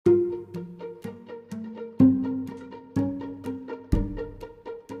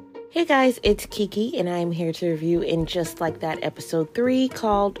Hey guys, it's Kiki, and I'm here to review In Just Like That episode 3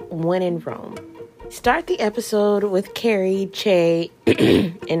 called When in Rome. Start the episode with Carrie, Che,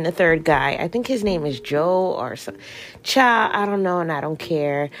 and the third guy. I think his name is Joe or Cha, I don't know, and I don't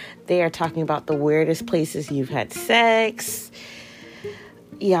care. They are talking about the weirdest places you've had sex.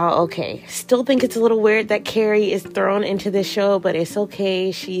 Yeah, okay. Still think it's a little weird that Carrie is thrown into this show, but it's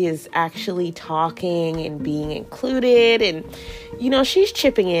okay. She is actually talking and being included, and, she's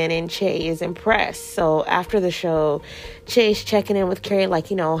chipping in, and Che is impressed. So after the show, Che's checking in with Carrie, like,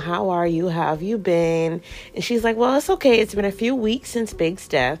 how are you? How have you been? And she's like, well, it's okay. It's been a few weeks since Big's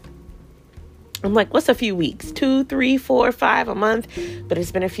death. I'm like, what's a few weeks? 2, 3, 4, 5, a month? But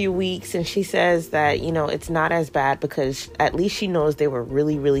it's been a few weeks. And she says that, it's not as bad because at least she knows they were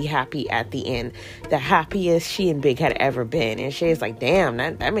really, really happy at the end. The happiest she and Big had ever been. And Shay's like, damn,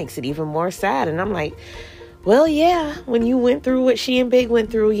 that makes it even more sad. And I'm like, well, yeah, when you went through what she and Big went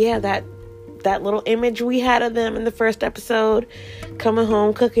through, yeah, that little image we had of them in the first episode, coming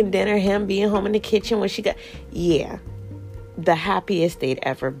home, cooking dinner, him being home in the kitchen when she got, yeah, the happiest they'd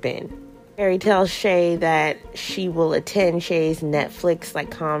ever been. Carrie tells Shay that she will attend Shay's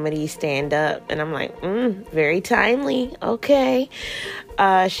Netflix comedy stand-up. And I'm like, very timely. Okay.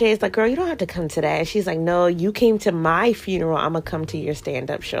 Shay's like, girl, you don't have to come to that. She's like, no, you came to my funeral. I'm going to come to your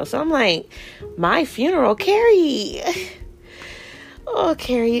stand-up show. So I'm like, my funeral? Carrie. Oh,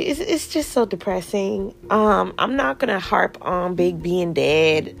 Carrie, it's just so depressing. I'm not going to harp on Big being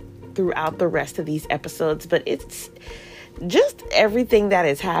dead throughout the rest of these episodes, but it's just everything that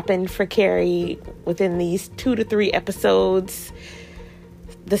has happened for Carrie within these 2 to 3 episodes.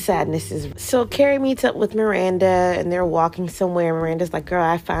 The sadness is... So Carrie meets up with Miranda and they're walking somewhere. Miranda's like, girl,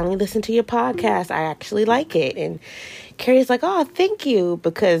 I finally listened to your podcast. I actually like it. And Carrie's like, oh, thank you.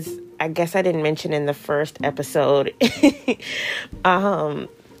 Because I guess I didn't mention in the first episode,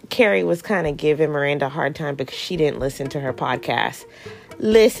 Carrie was kind of giving Miranda a hard time because she didn't listen to her podcast.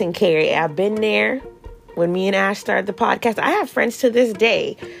 Listen, Carrie, I've been there. When me and Ash started the podcast, I have friends to this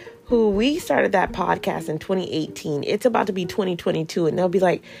day who we started that podcast in 2018. It's about to be 2022, and they'll be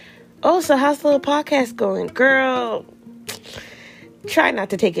like, oh, so how's the little podcast going? Girl, try not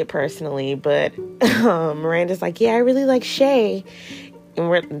to take it personally, but Miranda's like, yeah, I really like Shay.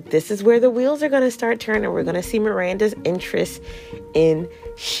 And this is where the wheels are going to start turning. We're going to see Miranda's interest in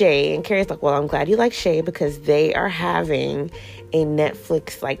Shay. And Carrie's like, well, I'm glad you like Shay because they are having a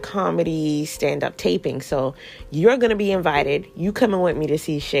Netflix comedy stand-up taping. So you're going to be invited. You coming with me to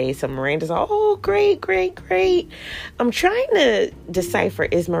see Shay. So Miranda's like, oh, great. I'm trying to decipher,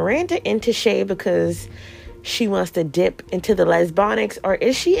 is Miranda into Shay because she wants to dip into the lesbonics, or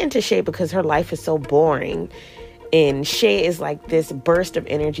is she into Shay because her life is so boring? And Shay is like this burst of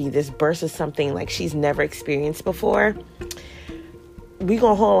energy, this burst of something she's never experienced before. We're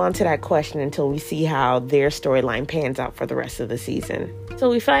going to hold on to that question until we see how their storyline pans out for the rest of the season. So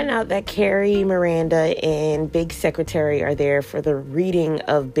we find out that Carrie, Miranda, and Big's secretary are there for the reading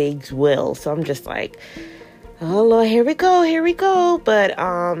of Big's will. So I'm just like, oh, Lord, here we go. But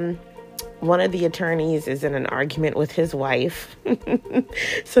one of the attorneys is in an argument with his wife.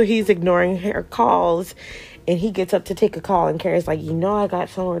 So he's ignoring her calls. And he gets up to take a call, and Carrie's like, I got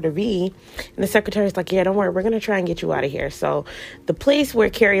somewhere to be. And the secretary's like, yeah, don't worry. We're going to try and get you out of here. So the place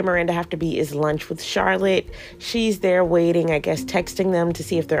where Carrie and Miranda have to be is lunch with Charlotte. She's there waiting, I guess, texting them to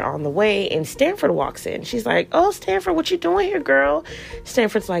see if they're on the way. And Stanford walks in. She's like, oh, Stanford, what you doing here, girl?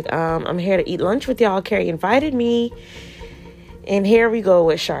 Stanford's like, I'm here to eat lunch with y'all. Carrie invited me. And here we go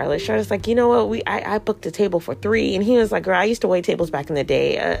with Charlotte. Charlotte's like, you know what? I booked a table for 3. And he was like, girl, I used to wait tables back in the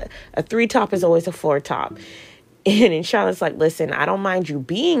day. A 3 top is always a 4 top. And Charlotte's like, listen, I don't mind you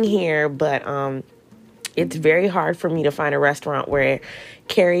being here, but it's very hard for me to find a restaurant where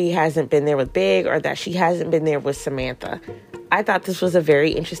Carrie hasn't been there with Big or that she hasn't been there with Samantha. I thought this was a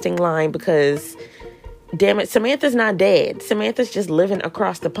very interesting line because, damn it, Samantha's not dead. Samantha's just living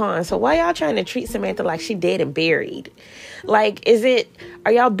across the pond. So why y'all trying to treat Samantha like she dead and buried?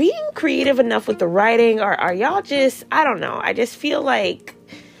 Are y'all being creative enough with the writing, or are y'all just, I don't know. I just feel like,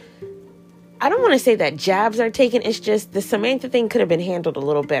 I don't want to say that jabs are taken. It's just the Samantha thing could have been handled a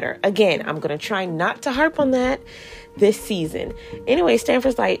little better. Again, I'm going to try not to harp on that this season. Anyway,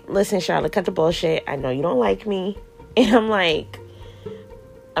 Stanford's like, listen, Charlotte, cut the bullshit. I know you don't like me. And I'm like,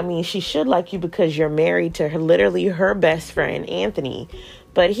 I mean, she should like you because you're married to literally her best friend, Anthony.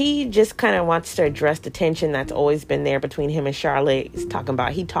 But he just kind of wants to address the tension that's always been there between him and Charlotte.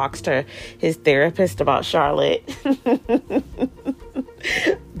 He talks to his therapist about Charlotte.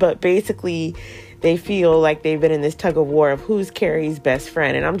 But basically, they feel like they've been in this tug of war of who's Carrie's best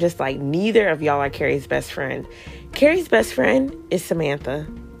friend. And I'm just like, neither of y'all are Carrie's best friend. Carrie's best friend is Samantha.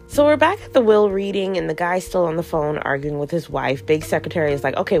 So we're back at the will reading, and the guy's still on the phone arguing with his wife. Big secretary is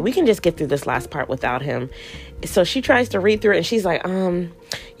like, okay, we can just get through this last part without him. So she tries to read through it, and she's like,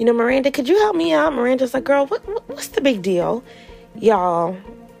 Miranda, could you help me out? Miranda's like, girl, what's the big deal? Y'all,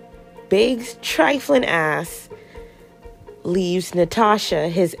 Big's trifling ass leaves Natasha,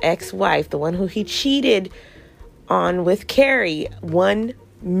 his ex-wife, the one who he cheated on with Carrie, $1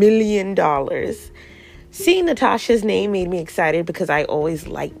 million. Seeing Natasha's name made me excited because I always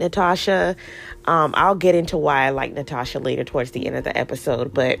liked Natasha. I'll get into why I like Natasha later towards the end of the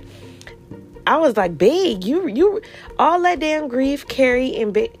episode, but I was like, Big, you all that damn grief Carrie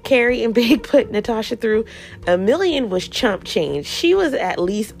and Big put Natasha through. $1 million was chump change. She was at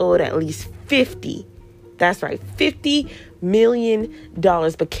least owed at least 50. That's right, $50 million.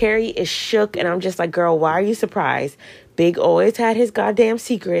 But Carrie is shook, and I'm just like, girl, why are you surprised? Big always had his goddamn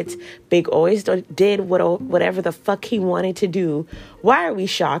secrets. Big always did whatever the fuck he wanted to do. Why are we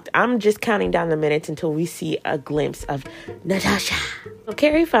shocked? I'm just counting down the minutes until we see a glimpse of Natasha. So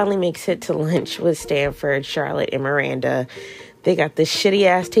Carrie finally makes it to lunch with Stanford, Charlotte, and Miranda. They got this shitty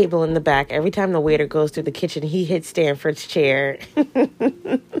ass table in the back. Every time the waiter goes through the kitchen, he hits Stanford's chair. I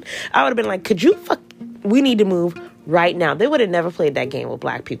would have been like, we need to move right now. They would have never played that game with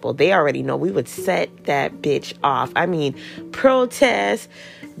black people. They already know we would set that bitch off. I mean, protest.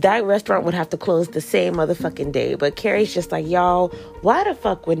 That restaurant would have to close the same motherfucking day. But Carrie's just like, y'all, why the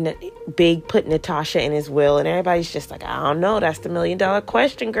fuck would Big put Natasha in his will? And everybody's just like, I don't know. That's the $1 million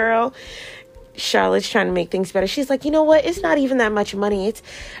question, girl. Charlotte's trying to make things better. She's like, you know what? It's not even that much money. It's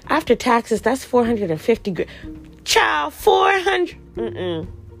after taxes. That's $450. Child, 400.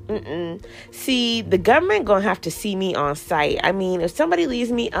 See, the government gonna have to see me on site. I mean, if somebody leaves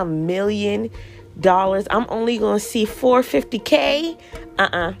me $1 million, I'm only gonna see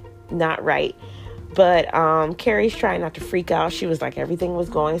 $450K. Not right. But Carrie's trying not to freak out. She was like, everything was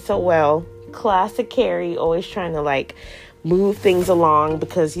going so well. Classic Carrie, always trying to like move things along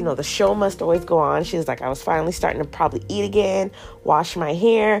because, you know, the show must always go on. She's like, I was finally starting to probably eat again, wash my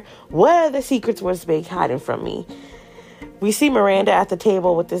hair. What other secrets was Big hiding from me? We see Miranda at the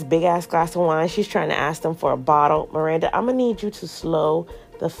table with this big ass glass of wine. She's trying to ask them for a bottle. Miranda, I'm gonna need you to slow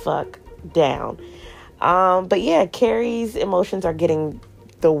the fuck down. But yeah, Carrie's emotions are getting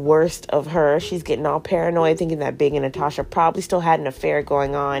the worst of her. She's getting all paranoid, thinking that Big and Natasha probably still had an affair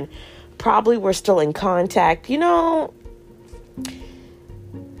going on. Probably were still in contact. You know,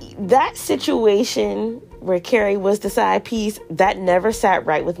 that situation where Carrie was the side piece, that never sat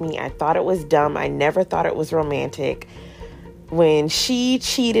right with me. I thought it was dumb. I never thought it was romantic. When she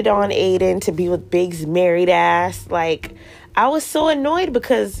cheated on Aiden to be with Big's married ass, like, I was so annoyed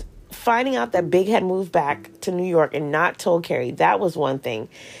because finding out that Big had moved back to New York and not told Carrie, that was one thing.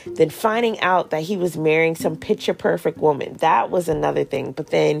 Then finding out that he was marrying some picture perfect woman, that was another thing. But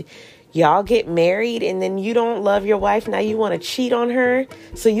then y'all get married and then you don't love your wife. Now you want to cheat on her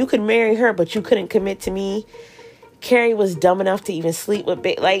so you could marry her, but you couldn't commit to me. Carrie was dumb enough to even sleep with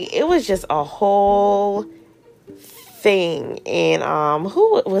Big. Like, it was just a whole thing. And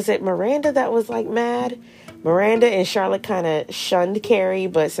who was it? Miranda that was like mad. Miranda and Charlotte kind of shunned Carrie,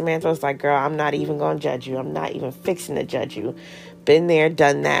 but Samantha was like, girl, I'm not even gonna judge you. I'm not even fixing to judge you. Been there,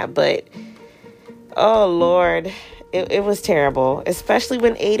 done that. But oh Lord, it was terrible, especially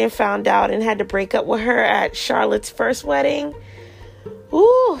when Aiden found out and had to break up with her at Charlotte's first wedding.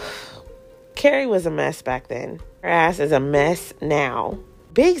 Ooh, Carrie was a mess back then. Her ass is a mess now.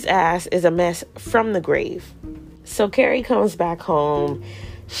 Big's ass is a mess from the grave. So Carrie comes back home.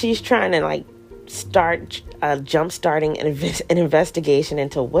 She's trying to like start jump-starting an investigation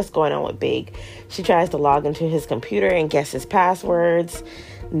into what's going on with Big. She tries to log into his computer and guess his passwords.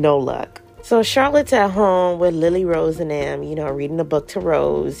 No luck. So Charlotte's at home with Lily, Rose, and them, you know, reading a book to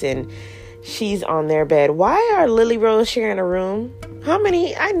Rose, and she's on their bed. Why are Lily Rose sharing a room? How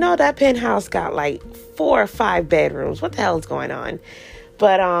many? I know that penthouse got like 4 or 5 bedrooms. What the hell is going on?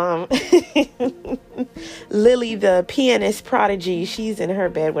 But Lily, the pianist prodigy, she's in her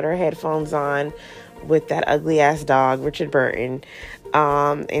bed with her headphones on with that ugly ass dog, Richard Burton.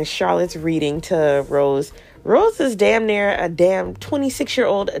 And Charlotte's reading to Rose. Rose is damn near a damn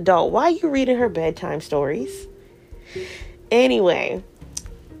 26-year-old adult. Why are you reading her bedtime stories? Anyway,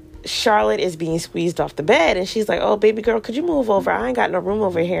 Charlotte is being squeezed off the bed and she's like, oh, baby girl, could you move over? I ain't got no room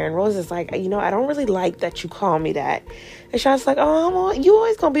over here. And Rose is like, you know, I don't really like that you call me that. And Charlotte's like, oh, you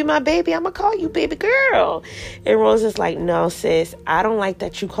always gonna be my baby. I'm gonna call you baby girl. And Rose is like, no, sis, I don't like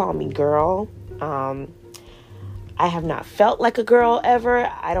that you call me girl. I have not felt like a girl ever.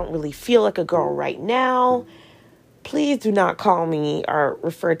 I don't really feel like a girl right now. Please do not call me or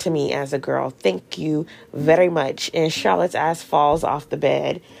refer to me as a girl. Thank you very much. And Charlotte's ass falls off the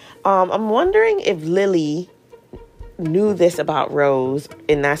bed. I'm wondering if Lily knew this about Rose,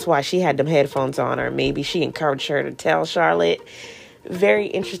 and that's why she had them headphones on, or maybe she encouraged her to tell Charlotte. Very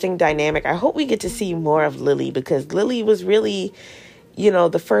interesting dynamic. I hope we get to see more of Lily, because Lily was really,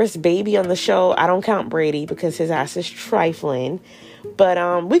 the first baby on the show. I don't count Brady because his ass is trifling.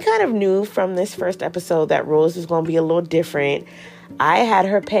 But we kind of knew from this first episode that Rose was going to be a little different. I had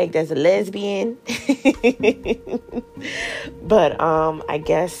her pegged as a lesbian. But I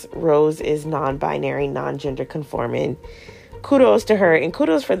guess Rose is non-binary, non-gender conforming. Kudos to her, and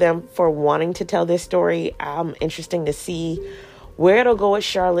kudos for them for wanting to tell this story. Interesting to see where it'll go with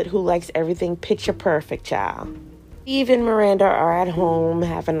Charlotte, who likes everything picture perfect, child. Steve and Miranda are at home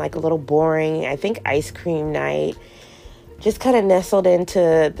having like a little boring, I think, ice cream night. Just kind of nestled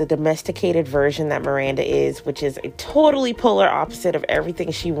into the domesticated version that Miranda is, which is a totally polar opposite of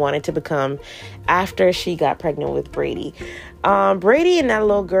everything she wanted to become after she got pregnant with Brady. Brady and that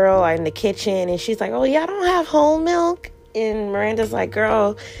little girl are in the kitchen, and she's like, oh, yeah, I don't have whole milk. And Miranda's like,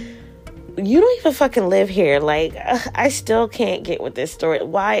 girl, you don't even fucking live here. Like, I still can't get with this story.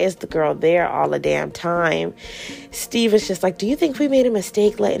 Why is the girl there all the damn time? Steve is just like, do you think we made a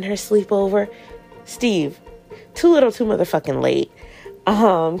mistake letting her sleep over? Steve, too little, too motherfucking late.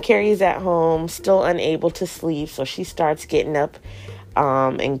 Carrie's at home, still unable to sleep, so she starts getting up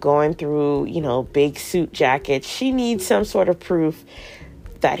and going through, big suit jackets. She needs some sort of proof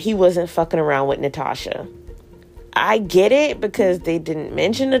that he wasn't fucking around with Natasha. I get it, because they didn't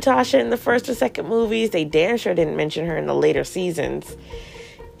mention Natasha in the first or second movies. They damn sure didn't mention her in the later seasons.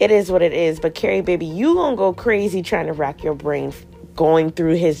 It is what it is. But Carrie, baby, you gonna go crazy trying to rack your brain going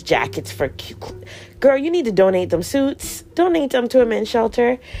through his jackets for girl, you need to donate them suits. Donate them to a men's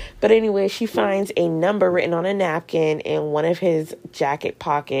shelter. But anyway, she finds a number written on a napkin in one of his jacket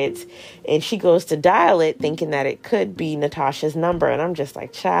pockets, and she goes to dial it thinking that it could be Natasha's number. And I'm just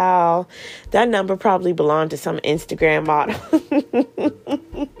like, child, that number probably belonged to some Instagram model.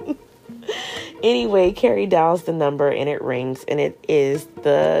 Anyway, Carrie dials the number and it rings, and it is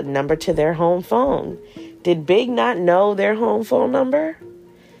the number to their home phone. Did Big not know their home phone number?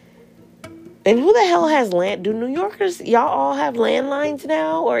 And who the hell has do New Yorkers, y'all all have landlines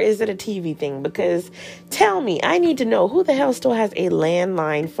now? Or is it a TV thing? Because tell me, I need to know who the hell still has a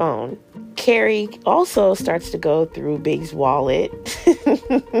landline phone. Carrie also starts to go through Big's wallet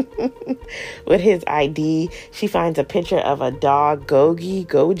with his ID. She finds a picture of a dog,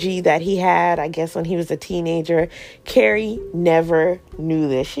 Goji, that he had, I guess, when he was a teenager. Carrie never knew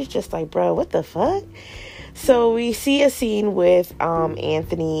this. She's just like, bro, what the fuck? So we see a scene with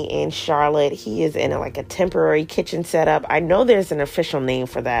Anthony and Charlotte. He is in a temporary kitchen setup. I know there's an official name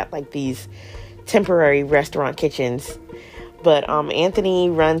for that, like these temporary restaurant kitchens. But Anthony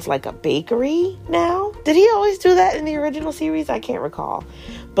runs like a bakery now. Did he always do that in the original series? I can't recall.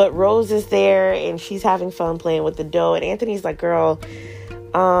 But Rose is there, and she's having fun playing with the dough. And Anthony's like, girl,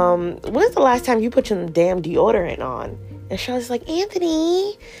 when's the last time you put your damn deodorant on? And Charlotte's like,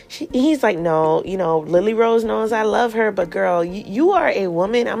 Anthony. He's like, no, Lily Rose knows I love her. But girl, you are a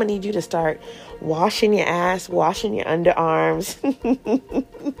woman. I'm going to need you to start washing your ass, washing your underarms,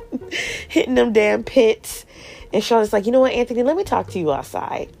 hitting them damn pits. And Charlotte's like, you know what, Anthony, let me talk to you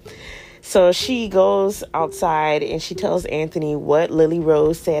outside. So she goes outside and she tells Anthony what Lily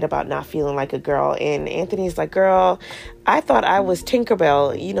Rose said about not feeling like a girl. And Anthony's like, girl, I thought I was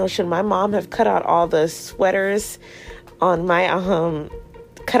Tinkerbell. Should my mom have cut out all the sweaters on my,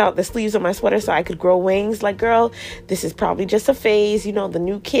 cut out the sleeves of my sweater so I could grow wings? Like, girl, this is probably just a phase. The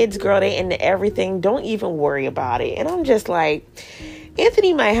new kids, girl, they into everything. Don't even worry about it. And I'm just like,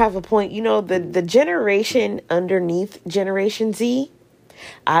 Anthony might have a point. The generation underneath Generation Z,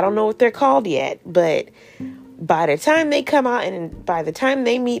 I don't know what they're called yet, but by the time they come out and by the time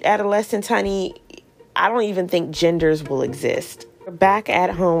they meet adolescence, honey, I don't even think genders will exist. We're back at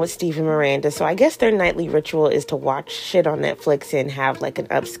home with Steve and Miranda. So I guess their nightly ritual is to watch shit on Netflix and have like an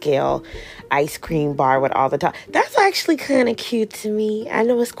upscale ice cream bar with all the top. That's actually kind of cute to me. I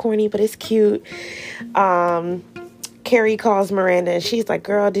know it's corny, but it's cute. Carrie calls Miranda and she's like,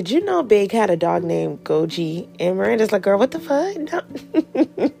 girl, did you know Big had a dog named Goji? And Miranda's like, girl, what the fuck?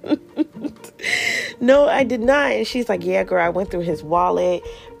 No, I did not. And she's like, yeah, girl, I went through his wallet.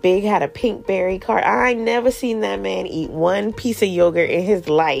 Big had a pink berry card. I never seen that man eat one piece of yogurt in his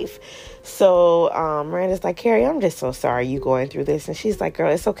life. So Miranda's like, Carrie, I'm just so sorry you going through this. And she's like,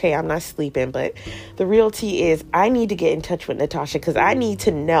 girl, it's okay. I'm not sleeping. But the real tea is I need to get in touch with Natasha because I need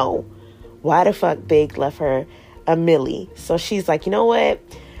to know why the fuck Big left her a Millie. So she's like, you know what?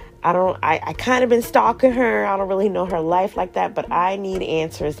 I kind of been stalking her. I don't really know her life like that, but I need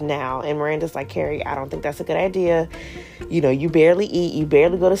answers now. And Miranda's like, Carrie, I don't think that's a good idea. You barely eat. You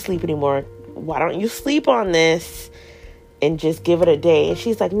barely go to sleep anymore. Why don't you sleep on this and just give it a day? And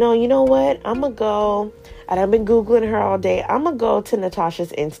she's like, no, you know what? I'm going to go. And I've been Googling her all day. I'm going to go to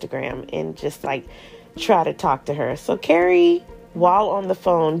Natasha's Instagram and just like try to talk to her. So Carrie, while on the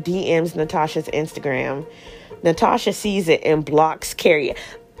phone, DMs Natasha's Instagram. Natasha sees it and blocks Carrie.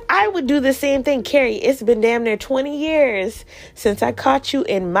 I would do the same thing. Carrie, it's been damn near 20 years since I caught you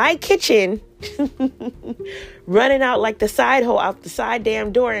in my kitchen running out like the side hole out the side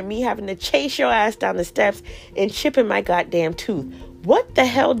damn door and me having to chase your ass down the steps and chipping my goddamn tooth. What the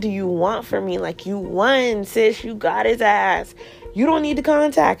hell do you want from me? Like, you won, sis. You got his ass. You don't need to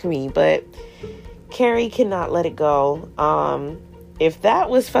contact me. But Carrie cannot let it go. If that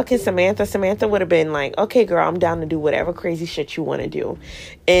was fucking Samantha would have been like, okay, girl, I'm down to do whatever crazy shit you want to do.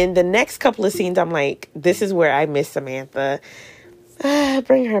 In the next couple of scenes, I'm like, this is where I miss Samantha.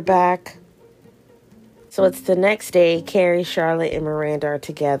 Bring her back. So it's the next day. Carrie, Charlotte, and Miranda are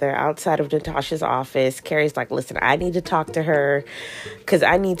together outside of Natasha's office. Carrie's like, listen, I need to talk to her because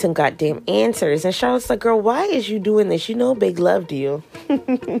I need some goddamn answers. And Charlotte's like, girl, why is you doing this? You know Big loved you.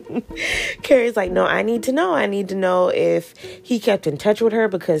 Carrie's like, no, I need to know. I need to know if he kept in touch with her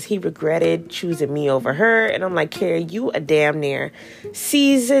because he regretted choosing me over her. And I'm like, Carrie, you a damn near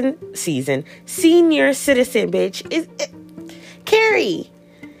senior citizen, bitch.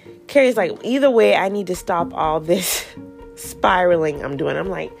 Carrie's like, either way, I need to stop all this spiraling I'm doing. I'm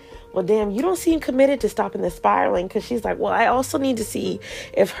like, well, damn, you don't seem committed to stopping the spiraling. Because she's like, well, I also need to see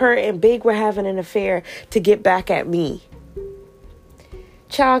if her and Big were having an affair to get back at me.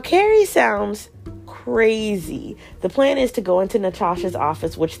 Child, Carrie sounds crazy. The plan is to go into Natasha's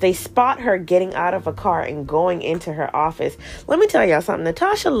office, which they spot her getting out of a car and going into her office. Let me tell y'all something.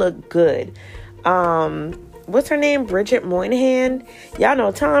 Natasha looked good. What's her name? Bridget Moynihan. Y'all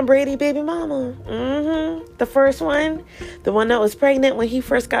know Tom Brady, baby mama. The first one. The one that was pregnant when he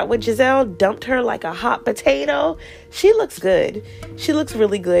first got with Giselle. Dumped her like a hot potato. She looks good. She looks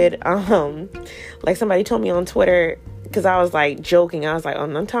really good. Like somebody told me on Twitter, because I was like joking. I was like, oh,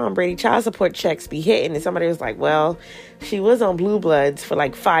 no, Tom Brady child support checks be hitting. And somebody was like, well, she was on Blue Bloods for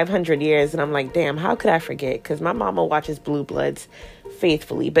like 500 years. And I'm like, damn, how could I forget? Because my mama watches Blue Bloods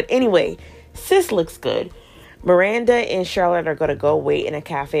faithfully. But anyway, sis looks good. Miranda and Charlotte are going to go wait in a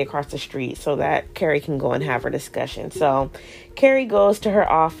cafe across the street so that Carrie can go and have her discussion. So Carrie goes to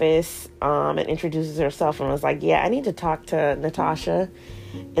her office and introduces herself and was like, yeah, I need to talk to Natasha.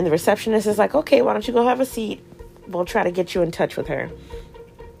 And the receptionist is like, okay, why don't you go have a seat? We'll try to get you in touch with her.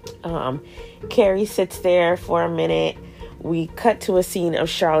 Carrie sits there for a minute. We cut to a scene of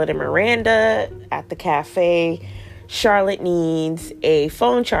Charlotte and Miranda at the cafe. Charlotte needs a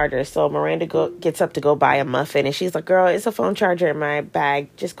phone charger. So Miranda gets up to go buy a muffin. And she's like, girl, it's a phone charger in my bag.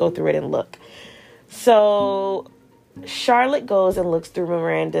 Just go through it and look. So Charlotte goes and looks through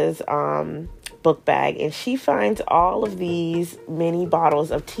Miranda's book bag. And she finds all of these mini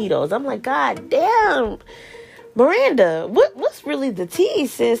bottles of Tito's. I'm like, God damn, Miranda, what's really the tea,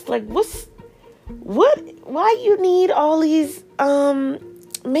 sis? Like, why you need all these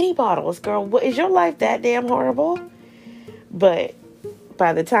mini bottles, girl? What, is your life that damn horrible? But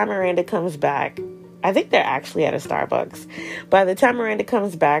by the time Miranda comes back, I think they're actually at a Starbucks. By the time Miranda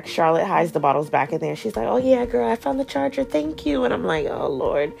comes back, Charlotte hides the bottles back in there. She's like, oh yeah, girl, I found the charger. Thank you. And I'm like, oh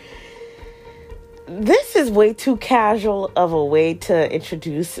Lord. This is way too casual of a way to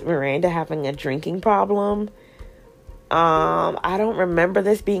introduce Miranda having a drinking problem. I don't remember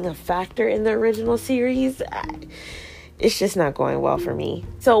this being a factor in the original series. It's just not going well for me.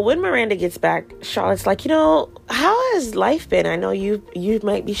 So when Miranda gets back, Charlotte's like, how has life been? I know you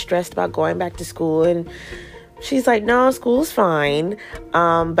might be stressed about going back to school. And she's like, no, school's fine.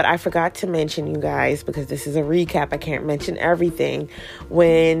 But I forgot to mention, you guys, because this is a recap, I can't mention everything.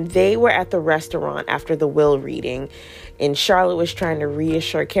 When they were at the restaurant after the will reading, and Charlotte was trying to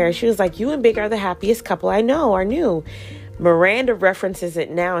reassure Carrie, she was like, you and Big are the happiest couple I know or knew. Miranda references it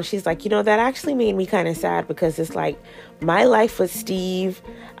now, and she's like, that actually made me kind of sad because it's like my life with Steve,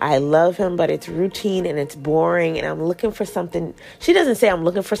 I love him, but it's routine and it's boring, and I'm looking for something. She doesn't say I'm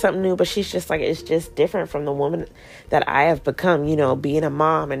looking for something new, but she's just like, it's just different from the woman that I have become, being a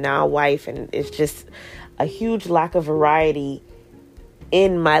mom and now a wife, and it's just a huge lack of variety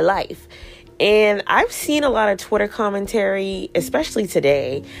in my life. And I've seen a lot of Twitter commentary, especially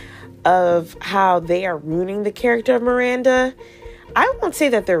today, of how they are ruining the character of Miranda. I won't say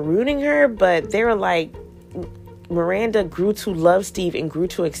that they're ruining her, but they're like, Miranda grew to love Steve and grew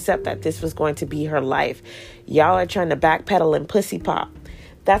to accept that this was going to be her life. Y'all are trying to backpedal and pussy pop.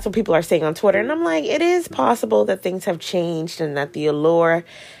 That's what people are saying on Twitter. And I'm like, it is possible that things have changed and that the allure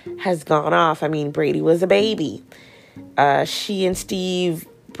has gone off. I mean, Brady was a baby. She and Steve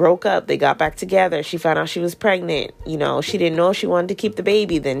broke up. They got back together. She found out she was pregnant. You know, she didn't know if she wanted to keep the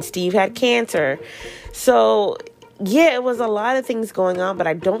baby. Then Steve had cancer. So, yeah, it was a lot of things going on, but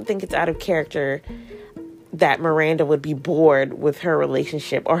I don't think it's out of character that Miranda would be bored with her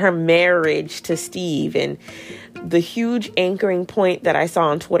relationship or her marriage to Steve. And the huge anchoring point that I saw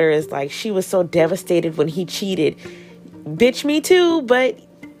on Twitter is like, she was so devastated when he cheated. Bitch, me too, but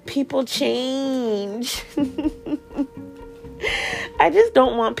people change. I just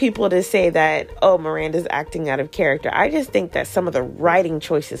don't want people to say that, oh, Miranda's acting out of character. I just think that some of the writing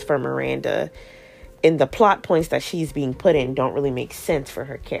choices for Miranda in the plot points that she's being put in don't really make sense for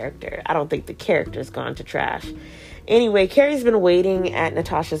her character. I don't think the character's gone to trash. Anyway, Carrie's been waiting at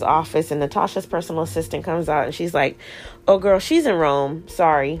Natasha's office, and Natasha's personal assistant comes out and she's like, oh girl, she's in Rome.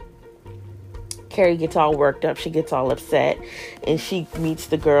 Sorry. Carrie gets all worked up. She gets all upset, and she meets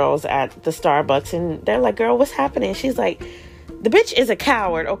the girls at the Starbucks, and they're like, girl, what's happening? She's like, the bitch is a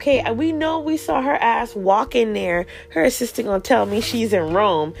coward, okay? We know we saw her ass walk in there. Her assistant gonna tell me she's in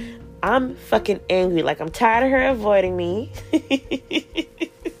Rome. I'm fucking angry. Like, I'm tired of her avoiding me.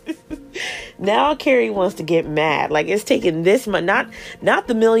 Now Carrie wants to get mad. Like, it's taking this much, not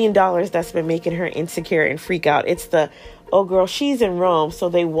the $1 million that's been making her insecure and freak out. It's the, oh girl, she's in Rome. So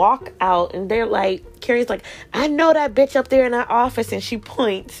they walk out and they're like, Carrie's like, I know that bitch up there in that office. And she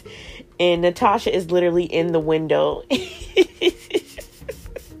points, and Natasha is literally in the window.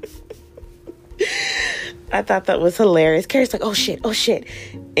 I thought that was hilarious. Carrie's like, oh shit.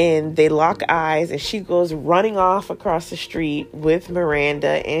 And they lock eyes, and she goes running off across the street with Miranda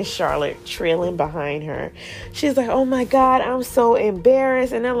and Charlotte trailing behind her. She's like, oh my God, I'm so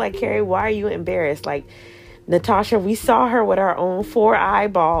embarrassed. And they're like, Carrie, why are you embarrassed? Like, Natasha, we saw her with our own 4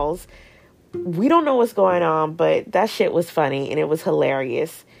 eyeballs. We don't know what's going on, but that shit was funny and it was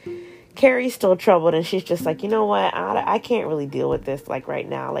hilarious. Carrie's still troubled, and she's just like, you know what? I can't really deal with this like right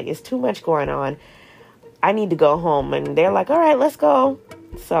now. Like, it's too much going on. I need to go home. And they're like, all right, let's go.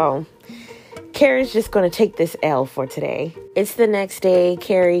 So Carrie's just going to take this L for today. It's the next day.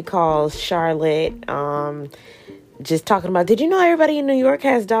 Carrie calls Charlotte, just talking about, did you know everybody in New York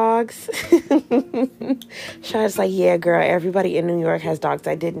has dogs? Charlotte's like, yeah, girl, everybody in New York has dogs.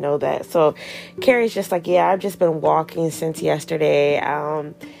 I didn't know that. So Carrie's just like, yeah, I've just been walking since yesterday.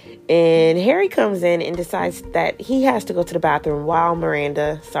 And Harry comes in and decides that he has to go to the bathroom while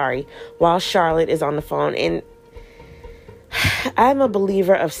Charlotte is on the phone. And I'm a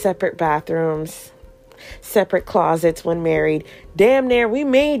believer of separate bathrooms, separate closets when married. Damn near, we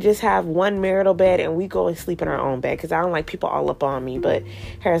may just have one marital bed and we go and sleep in our own bed, because I don't like people all up on me. But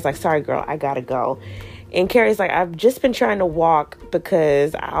Harry's like, sorry, girl, I gotta go. And Carrie's like, I've just been trying to walk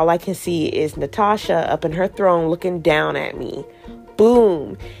because all I can see is Natasha up in her throne looking down at me.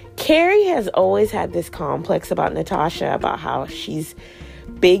 Boom. Carrie has always had this complex about Natasha, about how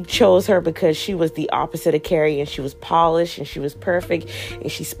Big chose her because she was the opposite of Carrie, and she was polished and she was perfect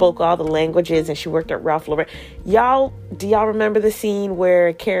and she spoke all the languages and she worked at Ralph Lauren. Do y'all remember the scene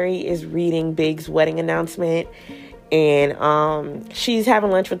where Carrie is reading Big's wedding announcement, and she's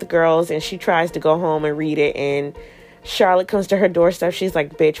having lunch with the girls and she tries to go home and read it, and Charlotte comes to her doorstep. She's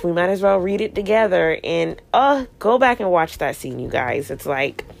like, bitch, we might as well read it together. And go back and watch that scene, you guys. It's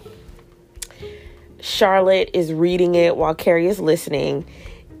like Charlotte is reading it while Carrie is listening,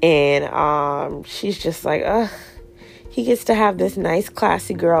 and she's just like, he gets to have this nice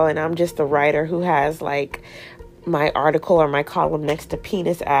classy girl, and I'm just the writer who has like my article or my column next to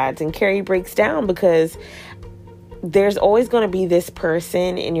penis ads. And Carrie breaks down because there's always going to be this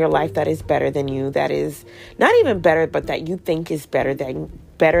person in your life that is better than you, that is not even better, but that you think is better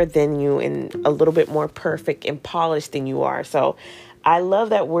than you and a little bit more perfect and polished than you are. So I love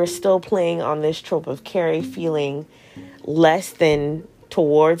that we're still playing on this trope of Carrie feeling less than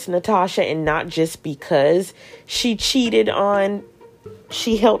towards Natasha, and not just because she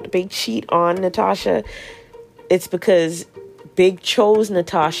helped Big cheat on Natasha. It's because Big chose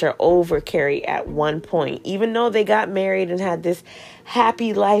Natasha over Carrie at one point. Even though they got married and had this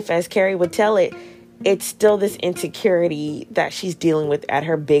happy life, as Carrie would tell it, it's still this insecurity that she's dealing with at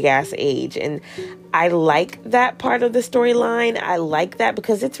her big ass age. And I like that part of the storyline. I like that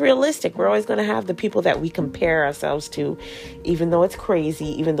because it's realistic. We're always going to have the people that we compare ourselves to, even though it's crazy,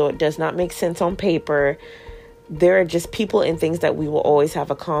 even though it does not make sense on paper. there are just people and things that we will always have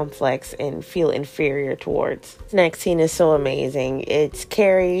a complex and feel inferior towards. This next scene is so amazing. It's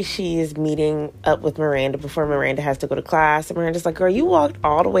Carrie. She is meeting up with Miranda before Miranda has to go to class. And Miranda's like, girl, you walked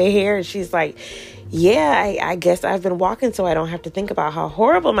all the way here? And she's like, yeah, I guess I've been walking so I don't have to think about how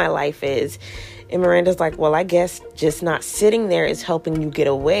horrible my life is. And Miranda's like, well, I guess just not sitting there is helping you get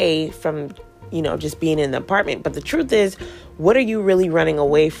away from, just being in the apartment. But the truth is, what are you really running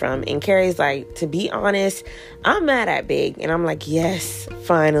away from? And Carrie's like, to be honest, I'm mad at Big. And I'm like, yes,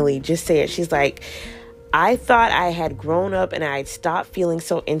 finally, just say it. She's like, I thought I had grown up and I'd stopped feeling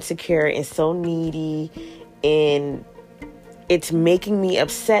so insecure and so needy. And it's making me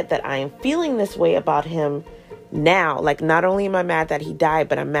upset that I am feeling this way about him now. Like, not only am I mad that he died,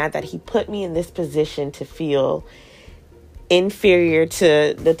 but I'm mad that he put me in this position to feel inferior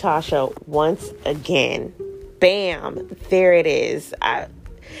to Natasha once again. Bam, there it is.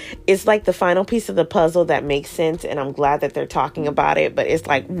 It's like the final piece of the puzzle that makes sense, and I'm glad that they're talking about it, but it's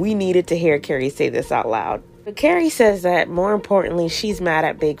like we needed to hear Carrie say this out loud. But Carrie says that more importantly, she's mad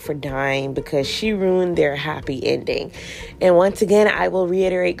at Big for dying because she ruined their happy ending. And once again, I will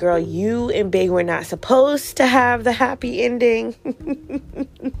reiterate, girl, you and Big were not supposed to have the happy ending.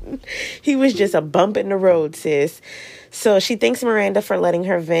 He was just a bump in the road, sis. So she thanks Miranda for letting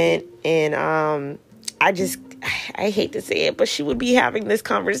her vent. And I hate to say it, but she would be having this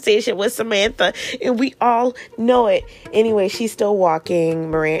conversation with Samantha, and we all know it. Anyway, she's still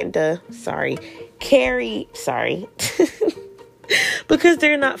walking. Carrie, because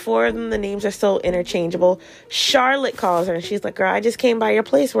they're not four of them, the names are so interchangeable. Charlotte calls her and she's like, girl, I just came by your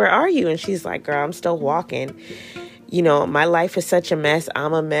place. Where are you? And she's like, girl, I'm still walking. My life is such a mess.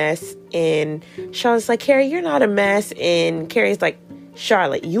 I'm a mess. And Charlotte's like, Carrie, you're not a mess. And Carrie's like,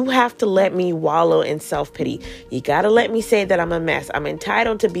 Charlotte, you have to let me wallow in self-pity. You got to let me say that I'm a mess. I'm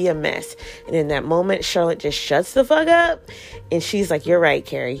entitled to be a mess. And in that moment, Charlotte just shuts the fuck up. And she's like, you're right,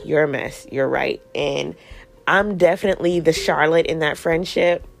 Carrie. You're a mess. You're right. And I'm definitely the Charlotte in that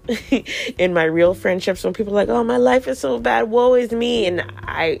friendship. In my real friendships, when people are like, oh, my life is so bad. Woe is me. And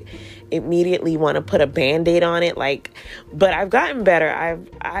I immediately want to put a Band-Aid on it. But I've gotten better.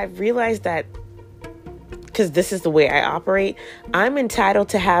 I've realized that, because this is the way I operate, I'm entitled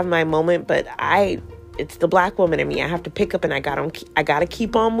to have my moment, but it's the black woman in me. I have to pick up and I gotta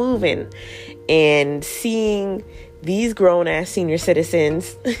keep on moving. And seeing these grown-ass senior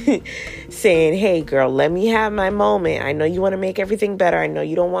citizens saying, hey, girl, let me have my moment. I know you want to make everything better. I know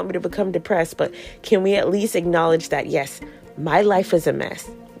you don't want me to become depressed, but can we at least acknowledge that, yes, my life is a mess.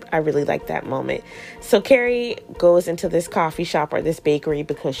 I really like that moment. So Carrie goes into this coffee shop or this bakery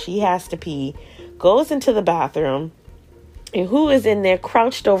because she has to pee, goes into the bathroom, and who is in there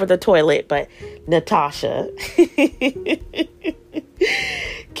crouched over the toilet but Natasha?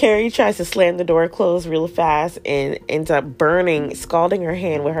 Carrie tries to slam the door closed real fast and ends up scalding her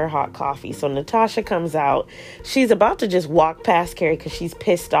hand with her hot coffee. So Natasha comes out. She's about to just walk past Carrie because she's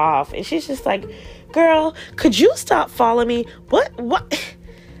pissed off. And she's just like, girl, could you stop following me? What?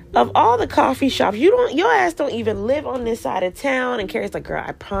 Of all the coffee shops, your ass don't even live on this side of town. And Carrie's like, girl,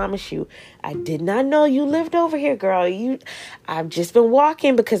 I promise you, I did not know you lived over here, girl. I've just been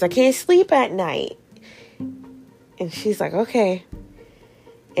walking because I can't sleep at night. And she's like, okay.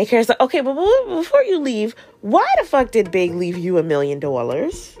 And Carrie's like, okay, but before you leave, why the fuck did Big leave you $1 million?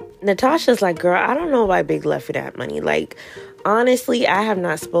 Natasha's like, girl, I don't know why Big left you that money. Like, honestly, I have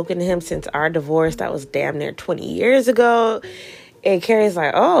not spoken to him since our divorce. That was damn near 20 years ago. And Carrie's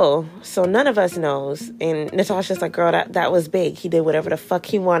like, oh, so none of us knows. And Natasha's like, girl, that was Big. He did whatever the fuck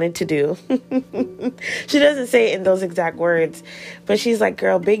he wanted to do. She doesn't say it in those exact words, but she's like,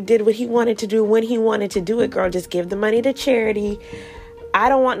 girl, Big did what he wanted to do when he wanted to do it, girl. Just give the money to charity. I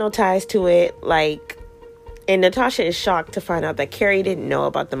don't want no ties to it. And Natasha is shocked to find out that Carrie didn't know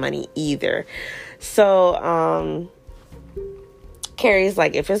about the money either. So, Carrie's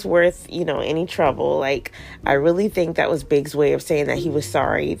like, if it's worth, any trouble, I really think that was Big's way of saying that he was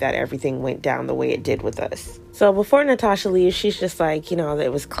sorry that everything went down the way it did with us. So before Natasha leaves, she's just like,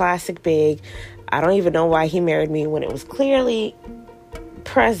 it was classic Big. I don't even know why he married me when it was clearly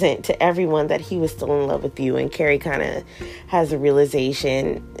present to everyone that he was still in love with you. And Carrie kind of has a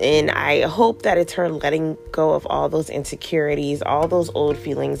realization, and I hope that it's her letting go of all those insecurities, all those old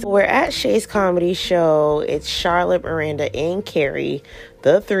feelings. We're at Shay's comedy show. It's Charlotte, Miranda, and Carrie,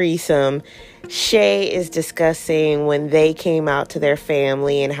 the threesome. Shay is discussing when they came out to their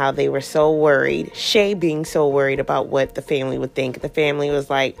family and how they were so worried. Shay being so worried about what the family would think. The family was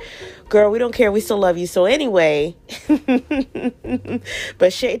like, girl, we don't care. We still love you. So anyway,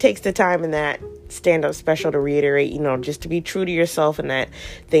 but Shay takes the time in that stand-up special to reiterate, just to be true to yourself and that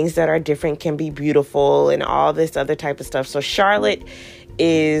things that are different can be beautiful and all this other type of stuff. So Charlotte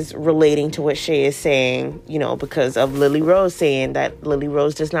is relating to what Shay is saying, because of Lily Rose saying that Lily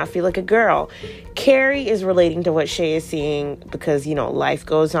Rose does not feel like a girl. Carrie is relating to what Shay is saying because, life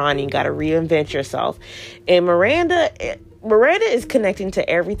goes on. You got to reinvent yourself. And Miranda is connecting to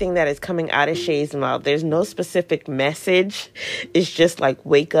everything that is coming out of Shay's mouth. There's no specific message. It's just like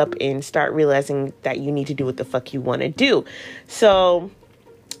wake up and start realizing that you need to do what the fuck you want to do. So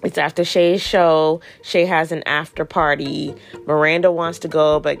it's after Shay's show. Shay has an after party. Miranda wants to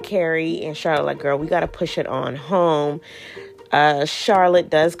go, but Carrie and Charlotte like, girl, we got to push it on home. Charlotte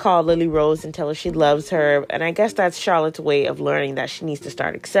does call Lily Rose and tell her she loves her. And I guess that's Charlotte's way of learning that she needs to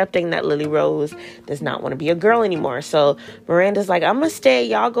start accepting that Lily Rose does not want to be a girl anymore. So Miranda's like, I'm going to stay.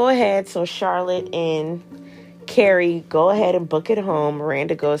 Y'all go ahead. So Charlotte and Carrie go ahead and book it home.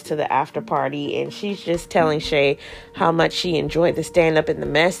 Miranda goes to the after party and she's just telling Shay how much she enjoyed the stand-up and the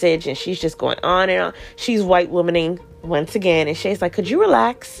message. And she's just going on and on. She's white womaning once again. And Shay's like, could you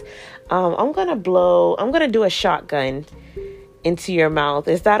relax? I'm going to do a shotgun into your mouth.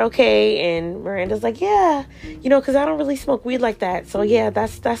 Is that okay? And Miranda's like, yeah, because I don't really smoke weed like that. So yeah,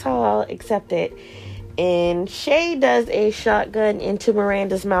 that's how I'll accept it. And Shay does a shotgun into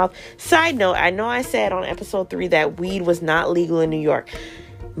Miranda's mouth. Side note, I know I said on episode 3 that weed was not legal in New York.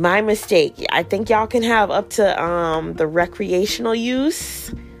 My mistake. I think y'all can have up to the recreational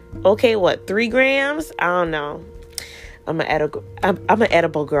use. Okay, 3 grams? I don't know. I'm an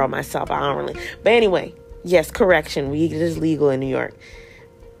edible girl myself. I don't really. But anyway, yes, correction. Weed is legal in New York.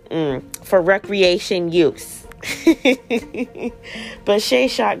 For recreation use. But Shay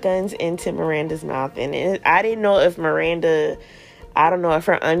shotguns into Miranda's mouth, and I didn't know if I don't know if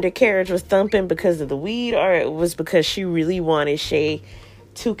her undercarriage was thumping because of the weed or it was because she really wanted Shay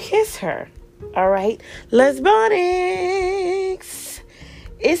to kiss her. All right, lesbonics,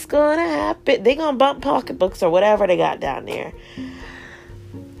 it's gonna happen. They gonna bump pocketbooks or whatever they got down there.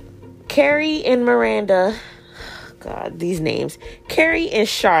 Carrie and Miranda, God, these names. Carrie and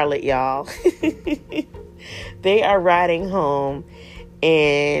Charlotte, y'all. They are riding home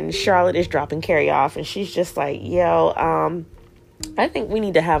and Charlotte is dropping Carrie off and she's just like, yo, I think we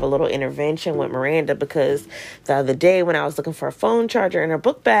need to have a little intervention with Miranda because the other day when I was looking for a phone charger in her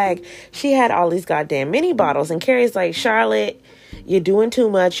book bag, she had all these goddamn mini bottles. And Carrie's like, Charlotte, you're doing too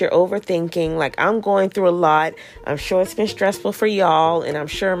much. You're overthinking. Like, I'm going through a lot. I'm sure it's been stressful for y'all. And I'm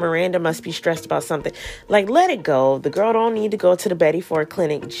sure Miranda must be stressed about something. Like, let it go. The girl don't need to go to the Betty Ford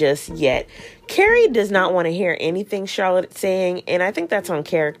clinic just yet. Carrie does not want to hear anything Charlotte's saying. And I think that's on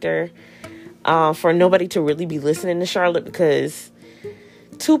character for nobody to really be listening to Charlotte because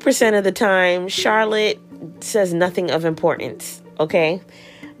 2% of the time, Charlotte says nothing of importance. Okay?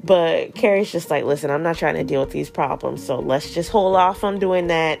 But Carrie's just like, listen, I'm not trying to deal with these problems. So let's just hold off on doing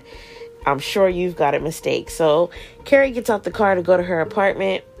that. I'm sure you've got a mistake. So Carrie gets out the car to go to her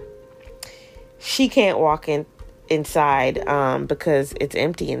apartment. She can't walk inside because it's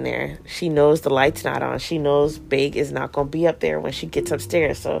empty in there. She knows the light's not on. She knows Big is not going to be up there when she gets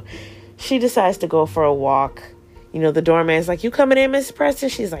upstairs. So she decides to go for a walk. The doorman's like, you coming in, Miss Preston?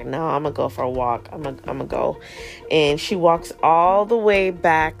 She's like, no, I'm going to go for a walk. I'm going to go. And she walks all the way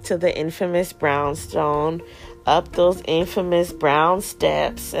back to the infamous brownstone, up those infamous brown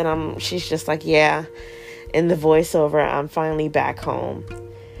steps. And she's just like, yeah. In the voiceover, I'm finally back home.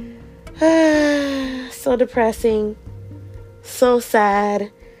 So depressing. So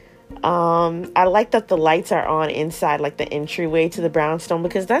sad. I like that the lights are on inside, like the entryway to the brownstone,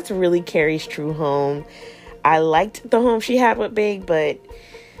 because that's really Carrie's true home. I liked the home she had with Big, but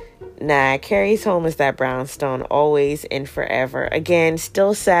nah, Carrie's home is that brownstone, always and forever. Again,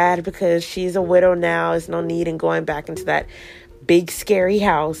 still sad because she's a widow now. There's no need in going back into that big, scary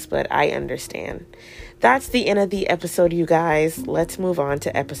house, but I understand. That's the end of the episode, you guys. Let's move on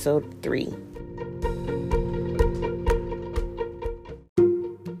to episode 3.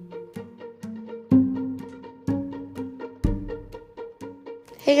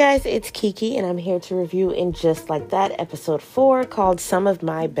 Hey guys, it's Kiki and I'm here to review In Just Like That, episode 4, called Some of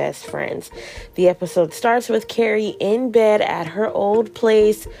My Best Friends. The episode starts with Carrie in bed at her old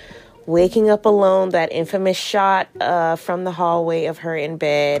place, waking up alone. That infamous shot from the hallway of her in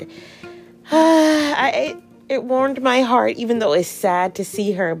bed. It warmed my heart, even though it's sad to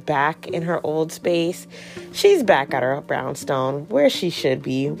see her back in her old space. She's back at her brownstone, where she should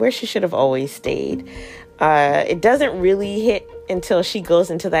be, where she should have always stayed. It doesn't really hit until she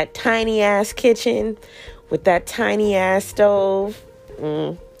goes into that tiny ass kitchen with that tiny ass stove.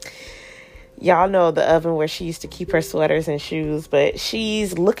 Y'all know the oven where she used to keep her sweaters and shoes, but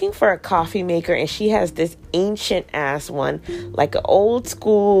she's looking for a coffee maker, and she has this ancient ass one, like an old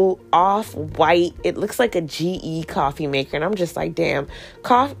school off-white. It looks like a GE coffee maker, and I'm just like, damn,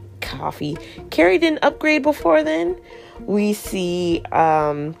 coffee. Carrie didn't upgrade before then. We see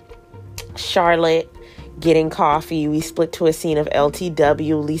Charlotte getting coffee. We split to a scene of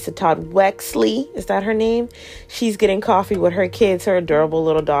LTW. Lisa Todd Wexley, is that her name? She's getting coffee with her kids. Her adorable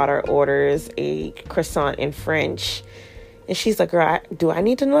little daughter orders a croissant in French. And she's like, girl, do I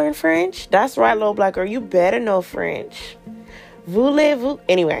need to learn French? That's right, little black girl. You better know French. Voulez-vous?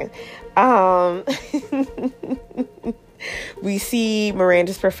 Anyway. We see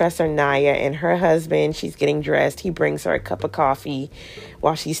Miranda's professor, Naya, and her husband. She's getting dressed. He brings her a cup of coffee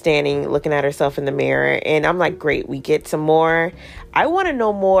while she's standing looking at herself in the mirror. And I'm like, great, we get some more. I want to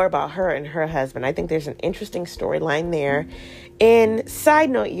know more about her and her husband. I think there's an interesting storyline there. And side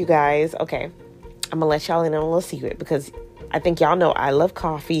note, you guys, okay, I'm going to let y'all in on a little secret because I think y'all know I love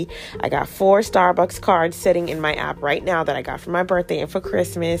coffee. I got 4 Starbucks cards sitting in my app right now that I got for my birthday and for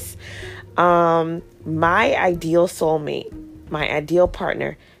Christmas. My ideal soulmate, my ideal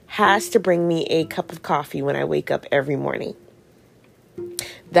partner has to bring me a cup of coffee when I wake up every morning.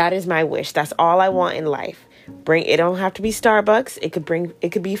 That is my wish. That's all I want in life. It don't have to be Starbucks.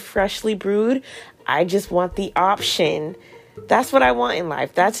 It could be freshly brewed. I just want the option. That's what I want in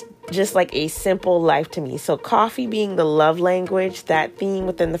life. That's just like a simple life to me. So coffee being the love language, that theme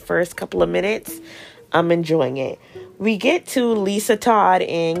within the first couple of minutes, I'm enjoying it. We get to Lisa Todd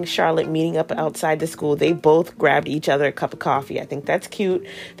and Charlotte meeting up outside the school. They both grabbed each other a cup of coffee. I think that's cute.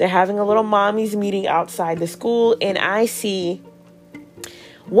 They're having a little mommies meeting outside the school. And I see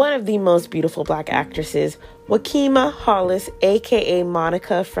one of the most beautiful black actresses, Wakima Hollis, a.k.a.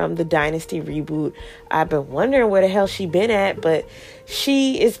 Monica from the Dynasty reboot. I've been wondering where the hell she been at, but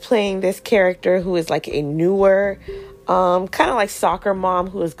she is playing this character who is like a newer, kind of like soccer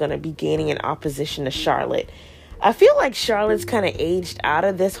mom who is going to be gaining in opposition to Charlotte. I feel like Charlotte's kind of aged out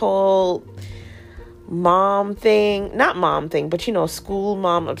of this whole mom thing. Not mom thing, but school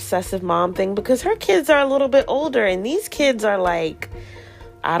mom, obsessive mom thing, because her kids are a little bit older, and these kids are like,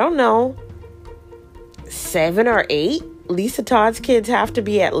 I don't know, 7 or 8. Lisa Todd's kids have to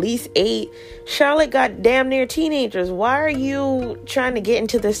be at least 8. Charlotte got damn near teenagers. Why are you trying to get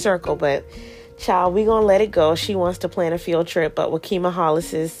into this circle? But child, we gonna let it go. She wants to plan a field trip, but Wakima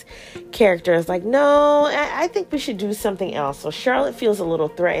Hollis's character is like, no, I think we should do something else. So Charlotte feels a little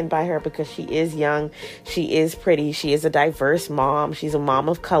threatened by her because she is young, she is pretty, she is a diverse mom, she's a mom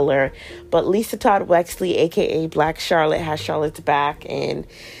of color. But Lisa Todd Wexley, aka Black Charlotte, has Charlotte's back, and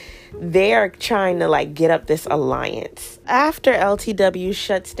they are trying to get up this alliance. After LTW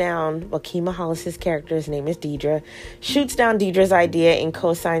shuts down Wakima Hollis's character's name is Deidre, shoots down Deidre's idea and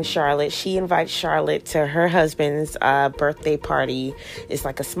co-signs Charlotte. She invites Charlotte to her husband's birthday party. It's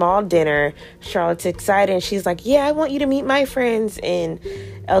like a small dinner. Charlotte's excited and she's like, yeah, I want you to meet my friends. And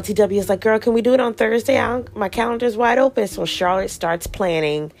LTW is like, girl, can we do it on Thursday? My calendar's wide open. So Charlotte starts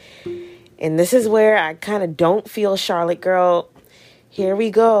planning. And this is where I kind of don't feel Charlotte, girl. Here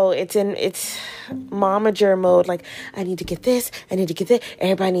we go. It's momager mode. Like, I need to get this. I need to get that.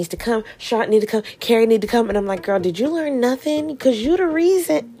 Everybody needs to come. Charlotte need to come. Carrie need to come. And I'm like, girl, did you learn nothing? Because you the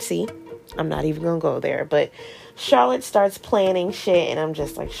reason. See, I'm not even going to go there. But Charlotte starts planning shit. And I'm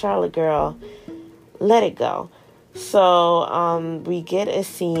just like, Charlotte, girl, let it go. So we get a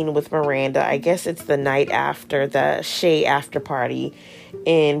scene with Miranda. I guess it's the night after the Shay after party.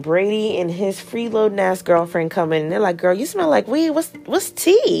 And Brady and his freeloading ass girlfriend come in and they're like, girl, you smell like weed. What's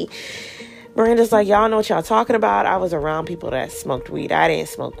tea? Miranda's like, y'all know what y'all talking about. I was around people that smoked weed. I didn't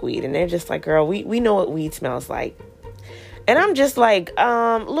smoke weed. And they're just like, girl, we know what weed smells like. And I'm just like,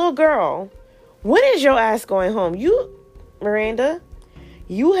 little girl, when is your ass going home? Miranda,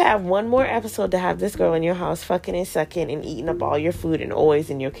 you have one more episode to have this girl in your house fucking and sucking and eating up all your food and always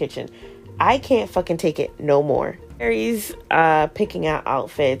in your kitchen. I can't fucking take it no more. Mary's picking out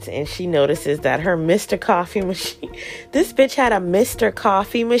outfits and she notices that her Mr. Coffee machine, this bitch had a Mr.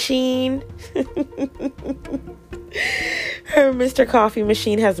 Coffee machine. Her Mr. Coffee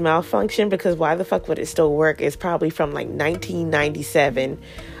machine has malfunctioned because why the fuck would it still work? It's probably from 1997.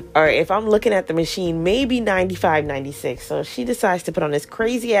 Or if I'm looking at the machine, maybe 95, 96. So she decides to put on this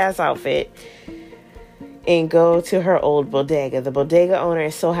crazy ass outfit and go to her old bodega. The bodega owner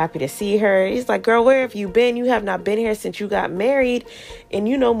is so happy to see her. He's like, girl, where have you been? You have not been here since you got married and,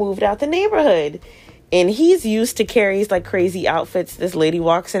 moved out the neighborhood. And he's used to Carrie's crazy outfits. This lady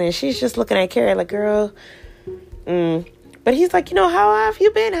walks in and she's just looking at Carrie like, girl, But he's like, how have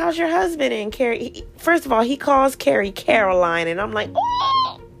you been? How's your husband? And Carrie, first of all, he calls Carrie Caroline. And I'm like,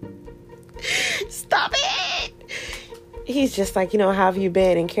 oh! Stop it. He's just like, how have you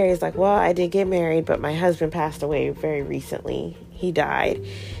been? And Carrie's like, well, I did get married, but my husband passed away very recently. He died.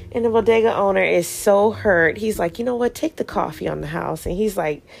 And the bodega owner is so hurt. He's like, you know what? Take the coffee on the house. And he's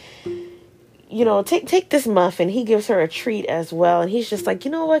like, take this muffin. He gives her a treat as well. And he's just like,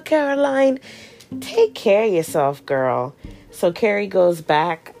 you know what, Caroline? Take care of yourself, girl. So Carrie goes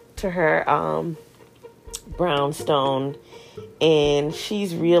back to her brownstone. And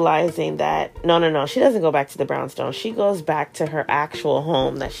she's realizing that, no, she doesn't go back to the brownstone. She goes back to her actual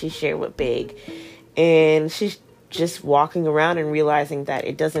home that she shared with Big. And she's just walking around and realizing that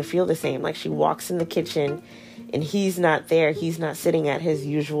it doesn't feel the same. Like, she walks in the kitchen and he's not there. He's not sitting at his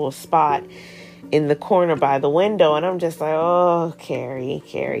usual spot in the corner by the window. And I'm just like, oh, Carrie.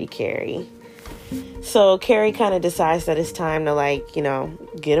 So Carrie kind of decides that it's time to,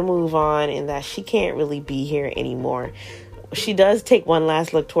 get a move on and that she can't really be here anymore. She does take one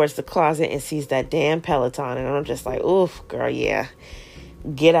last look towards the closet and sees that damn Peloton. And I'm just like, oof, girl, yeah.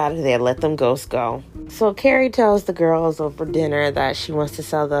 Get out of there. Let them ghosts go. So Carrie tells the girls over dinner that she wants to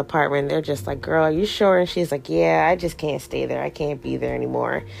sell the apartment. They're just like, girl, are you sure? And she's like, yeah, I just can't stay there. I can't be there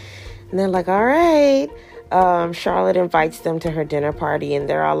anymore. And they're like, all right. Charlotte invites them to her dinner party. And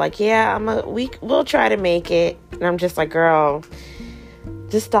they're all like, yeah, we'll try to make it. And I'm just like, girl,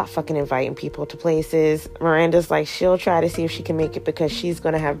 just stop fucking inviting people to places. Miranda's like, she'll try to see if she can make it because she's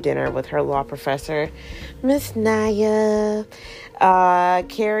going to have dinner with her law professor, Miss Naya.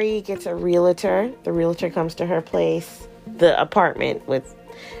 Carrie gets a realtor. The realtor comes to her place, the apartment with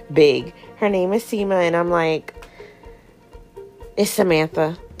Big. Her name is Seema, and I'm like, it's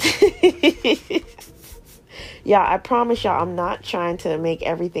Samantha. Yeah, I promise y'all, I'm not trying to make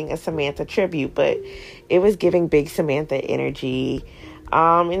everything a Samantha tribute, but it was giving big Samantha energy.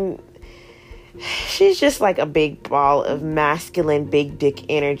 And she's just like a big ball of masculine big dick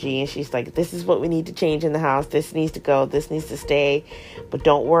energy. And she's like, this is what we need to change in the house. This needs to go. This needs to stay. But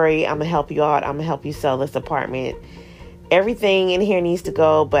don't worry. I'm going to help you out. I'm going to help you sell this apartment. Everything in here needs to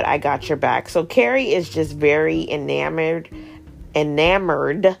go, but I got your back. So Carrie is just very enamored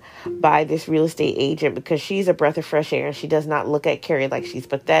by this real estate agent because she's a breath of fresh air and she does not look at Carrie like she's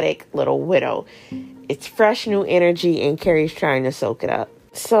pathetic little widow. It's fresh new energy and Carrie's trying to soak it up.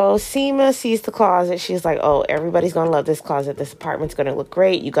 So Seema sees the closet. She's like, oh, everybody's going to love this closet. This apartment's going to look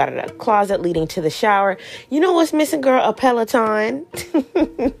great. You got a closet leading to the shower. You know what's missing, girl? A Peloton.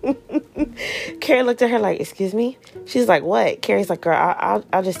 Carrie looked at her like, excuse me? She's like, what? Carrie's like, girl,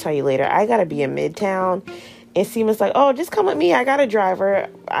 I'll just tell you later. I got to be in Midtown. And Seema's like, oh, just come with me. I got a driver.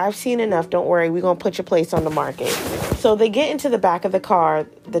 I've seen enough. Don't worry. We're going to put your place on the market. So they get into the back of the car,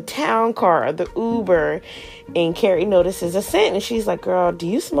 the town car, the Uber, and Carrie notices a scent. And she's like, girl, do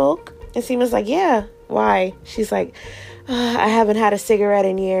you smoke? And Seema's like, yeah. Why? She's like, I haven't had a cigarette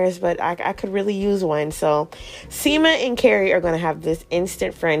in years, but I could really use one. So Seema and Carrie are going to have this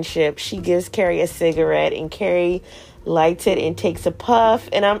instant friendship. She gives Carrie a cigarette, and Carrie lights it and takes a puff.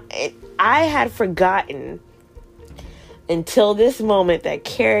 And I had forgotten until this moment that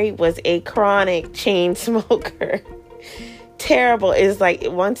Carrie was a chronic chain smoker. Terrible. It's like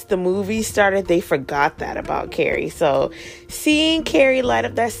once the movie started, they forgot that about Carrie. So seeing Carrie light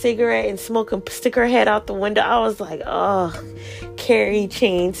up that cigarette and smoke and stick her head out the window, I was like, oh, Carrie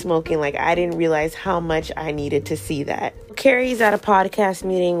chain smoking. Like, I didn't realize how much I needed to see that. Carrie's at a podcast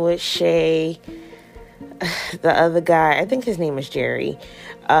meeting with Shay, the other guy. I think his name is Jerry.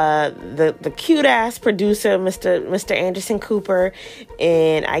 The cute ass producer, Mr. Anderson Cooper,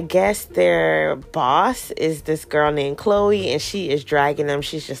 and I guess their boss is this girl named Chloe, and she is dragging them.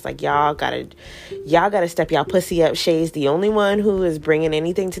 She's just like, y'all gotta step y'all pussy up. Shay's the only one who is bringing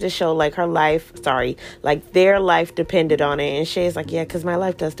anything to the show, like their life depended on it. And Shay's like, yeah, because my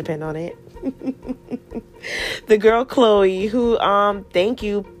life does depend on it. The girl Chloe, who thank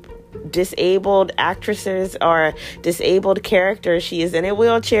you, disabled actresses or disabled characters, she is in a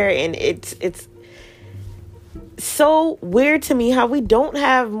wheelchair, and it's so weird to me how we don't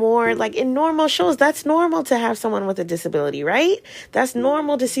have more, like in normal shows. That's normal to have someone with a disability, right? That's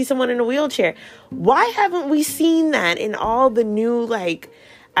normal to see someone in a wheelchair. Why haven't we seen that in all the new, like,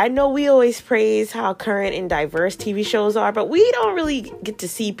 I know we always praise how current and diverse TV shows are, but we don't really get to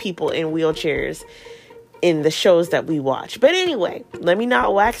see people in wheelchairs in the shows that we watch. But anyway, let me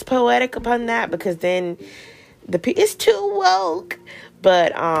not wax poetic upon that, because then it's too woke.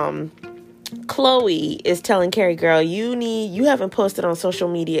 But Chloe is telling Carrie, girl, you haven't posted on social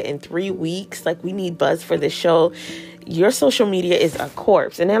media in 3 weeks. Like, we need buzz for this show. Your social media is a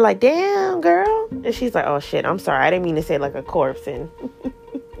corpse. And they're like, damn, girl. And she's like, oh shit, I'm sorry, I didn't mean to say like a corpse. And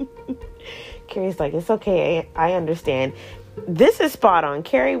Carrie's like, it's okay, I understand. this is spot on.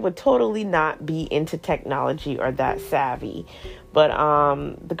 Carrie would totally not be into technology or that savvy. But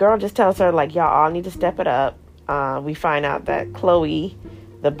the girl just tells her, like, y'all all need to step it up. We find out that Chloe,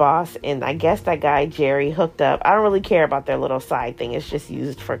 the boss, and I guess that guy Jerry hooked up. I don't really care about their little side thing. It's just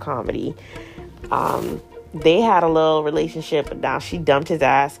used for comedy. They had a little relationship, but now she dumped his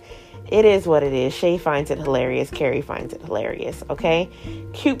ass. It is what it is. Shay finds it hilarious. Carrie finds it hilarious. Okay?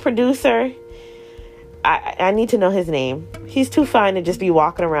 Cute producer. I need to know his name. He's too fine to just be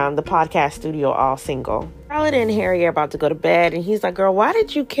walking around the podcast studio all single. Charlotte and Harry are about to go to bed, and he's like, girl, why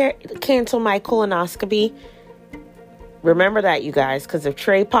did you cancel my colonoscopy? Remember that, you guys, because if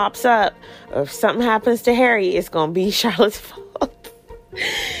Trey pops up or if something happens to Harry, it's going to be Charlotte's fault.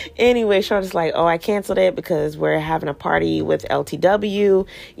 Anyway, Charlotte's like, oh, I canceled it because we're having a party with LTW.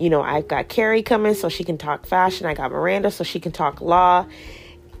 You know, I've got Carrie coming so she can talk fashion. I got Miranda so she can talk law.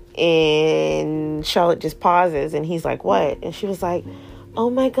 And Charlotte just pauses, and he's like, what? And she was like, oh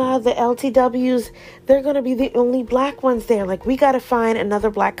my God, the LTWs, they're going to be the only black ones there. Like, we got to find another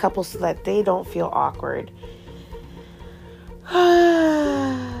black couple so that they don't feel awkward.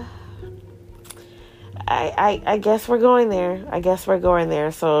 I guess we're going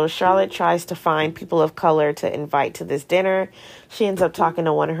there. So Charlotte tries to find people of color to invite to this dinner. She ends up talking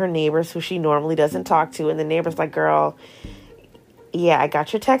to one of her neighbors who she normally doesn't talk to. And the neighbor's like, girl, yeah, I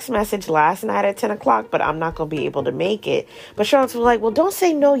got your text message last night at 10 o'clock, but I'm not going to be able to make it. But Charlotte's like, well, don't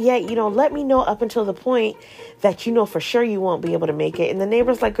say no yet. You know, let me know up until the point that you know for sure you won't be able to make it. And the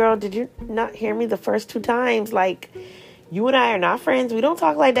neighbor's like, girl, did you not hear me the first 2 times? Like, you and I are not friends. We don't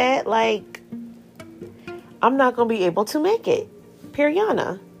talk like that. Like, I'm not going to be able to make it.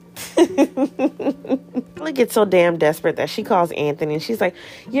 Periana. She gets so damn desperate that she calls Anthony, and she's like,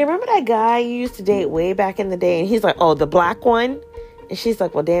 you remember that guy you used to date way back in the day? And he's like, oh, the black one? And she's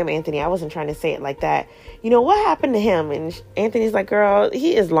like, well, damn, Anthony, I wasn't trying to say it like that. You know, what happened to him? And Anthony's like, girl,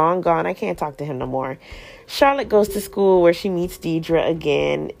 he is long gone. I can't talk to him no more. Charlotte goes to school where she meets Deidre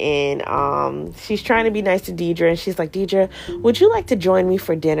again. And she's trying to be nice to Deidre. And she's like, Deidre, would you like to join me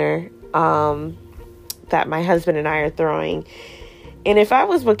for dinner that my husband and I are throwing? And if I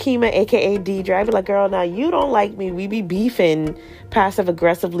was Wakima, a.k.a. Deidre, I'd be like, girl, now you don't like me. We be beefing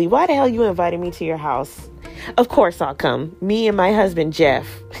passive-aggressively. Why the hell you invited me to your house? Of course I'll come. Me and my husband, Jeff.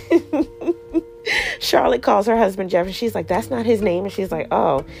 Charlotte calls her husband, Jeff, and she's like, that's not his name. And she's like,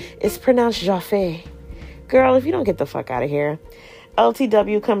 oh, it's pronounced Jaffe. Girl, if you don't get the fuck out of here.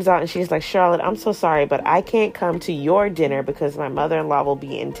 LTW comes out, and she's like, Charlotte, I'm so sorry, but I can't come to your dinner because my mother-in-law will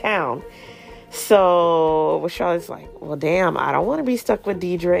be in town. So Charlotte's like, well, damn, I don't want to be stuck with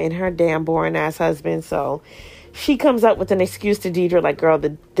Deidre and her damn boring ass husband. So she comes up with an excuse to Deidre, like, girl,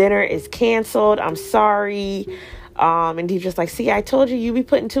 the dinner is canceled. I'm sorry. And Deidre's like, see, I told you be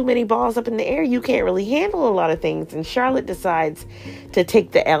putting too many balls up in the air. You can't really handle a lot of things. And Charlotte decides to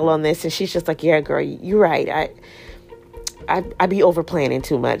take the L on this. And she's just like, yeah, girl, you're right. I be over planning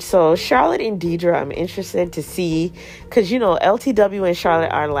too much. So Charlotte and Deidre, I'm interested to see, because, you know, LTW and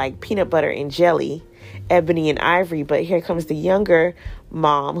Charlotte are like peanut butter and jelly, Ebony and Ivory. But here comes the younger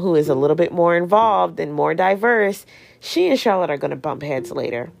mom, who is a little bit more involved and more diverse. She and Charlotte are going to bump heads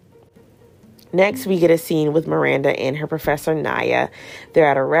later. Next, we get a scene with Miranda and her professor, Naya. They're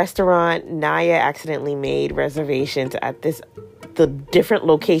at a restaurant. Naya accidentally made reservations at the different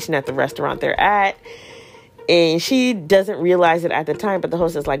location at the restaurant they're at. And she doesn't realize it at the time, but the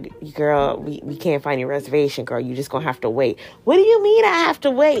host is like, girl, we can't find your reservation, girl. You just gonna have to wait. What do you mean I have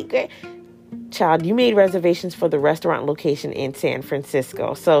to wait? Child, you made reservations for the restaurant location in San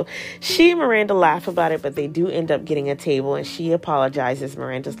Francisco. So she and Miranda laugh about it, but they do end up getting a table, and she apologizes.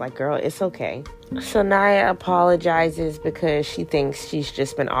 Miranda's like, girl, it's okay. So Naya apologizes because she thinks she's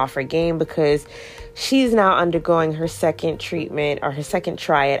just been off her game because she's now undergoing her second treatment, or her second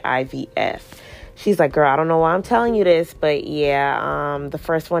try at IVF. She's like, girl, I don't know why I'm telling you this, but yeah, the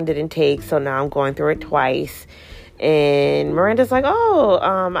first one didn't take, so now I'm going through it twice. And Miranda's like, oh,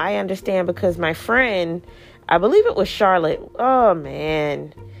 I understand, because my friend, I believe it was Charlotte. Oh,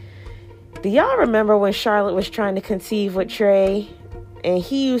 man. Do y'all remember when Charlotte was trying to conceive with Trey? And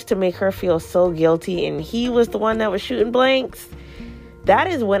he used to make her feel so guilty, and he was the one that was shooting blanks? That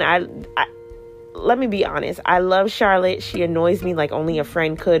is when I let me be honest. I love Charlotte. She annoys me like only a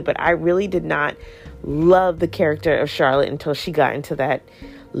friend could, but I really did not love the character of Charlotte until she got into that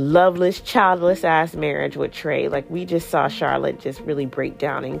loveless, childless ass marriage with Trey. Like, we just saw Charlotte just really break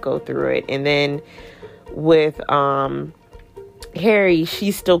down and go through it. And then with Harry,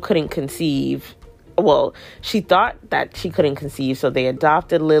 she still couldn't conceive. Well, she thought that she couldn't conceive, so they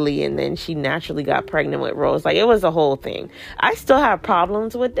adopted Lily, and then she naturally got pregnant with Rose. Like, it was a whole thing. I still have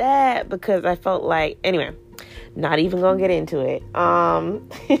problems with that because I felt like, anyway, Not even gonna get into it. I'll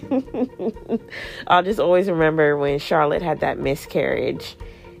just always remember when Charlotte had that miscarriage,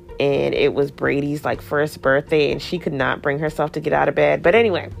 and it was Brady's like first birthday, and she could not bring herself to get out of bed. But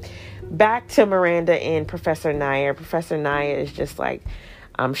anyway, back to Miranda and Professor Naya. Professor Naya is just like,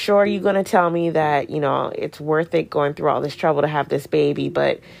 I'm sure you're going to tell me that, it's worth it going through all this trouble to have this baby.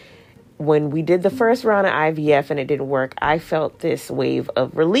 But when we did the first round of IVF and it didn't work, I felt this wave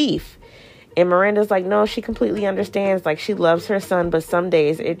of relief. And Miranda's like, no, she completely understands. Like, she loves her son, but some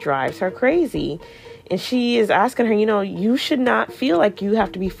days it drives her crazy. And she is asking her, you should not feel like you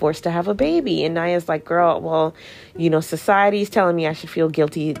have to be forced to have a baby. And Naya's like, girl, well, society's telling me I should feel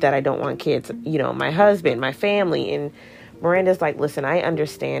guilty that I don't want kids. My husband, my family. And Miranda's like, listen, I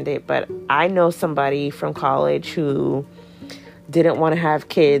understand it, but I know somebody from college who didn't want to have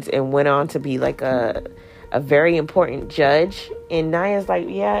kids and went on to be like a very important judge. And Naya's like,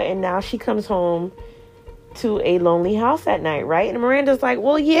 yeah, and now she comes home to a lonely house at night, right? And Miranda's like,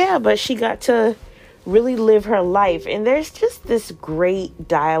 well, yeah, but she got to really live her life. And there's just this great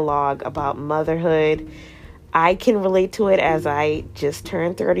dialogue about motherhood. I can relate to it as I just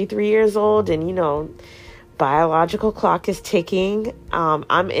turned 33 years old, and biological clock is ticking.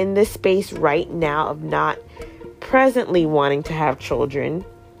 I'm in this space right now of not presently wanting to have children,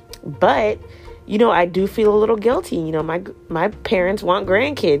 but I do feel a little guilty. My parents want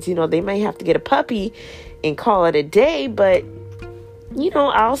grandkids. They may have to get a puppy and call it a day, but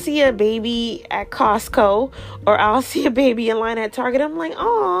I'll see a baby at Costco, or I'll see a baby in line at Target. I'm like,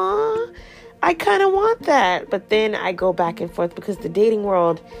 aw, I kind of want that. But then I go back and forth because the dating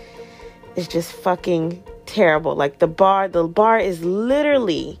world is just fucking terrible. Like, the bar is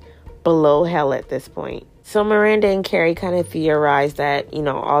literally below hell at this point. So Miranda and Carrie kind of theorize that,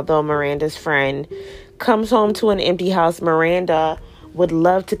 although Miranda's friend comes home to an empty house, Miranda would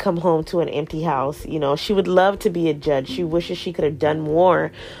love to come home to an empty house. She would love to be a judge. She wishes she could have done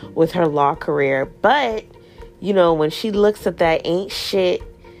more with her law career. But, when she looks at that ain't shit,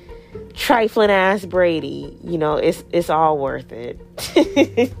 trifling ass Brady, it's all worth it.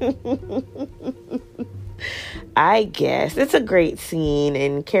 I guess. It's a great scene.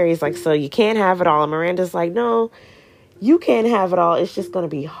 And Carrie's like, so you can't have it all. And Miranda's like, no, you can't have it all. It's just going to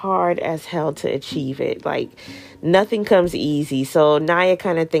be hard as hell to achieve it. Like, nothing comes easy. So Naya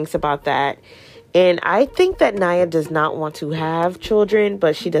kind of thinks about that. And I think that Naya does not want to have children,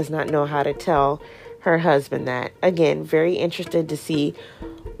 but she does not know how to tell her husband that. Again, very interested to see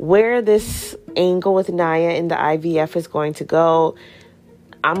where this angle with Naya in the IVF is going to go.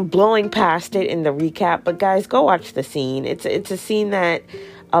 I'm blowing past it in the recap, but guys, go watch the scene. It's a scene that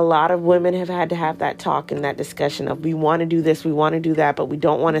a lot of women have had to have that talk and that discussion of, we want to do this, we want to do that, but we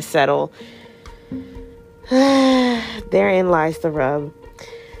don't want to settle. Therein lies the rub.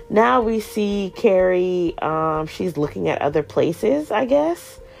 Now we see Carrie, she's looking at other places, I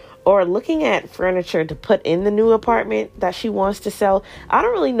guess, or looking at furniture to put in the new apartment that she wants to sell. I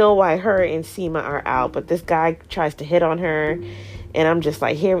don't really know why her and Seema are out, but this guy tries to hit on her. And I'm just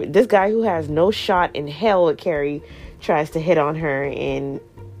like, here, this guy who has no shot in hell with Carrie tries to hit on her. And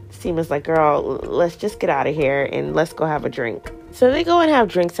Seema's like, girl, let's just get out of here and let's go have a drink. So they go and have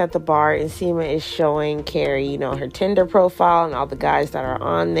drinks at the bar, and Seema is showing Carrie, her Tinder profile and all the guys that are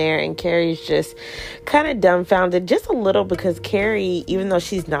on there. And Carrie's just kind of dumbfounded just a little, because Carrie, even though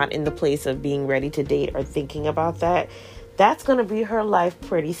she's not in the place of being ready to date or thinking about that, that's going to be her life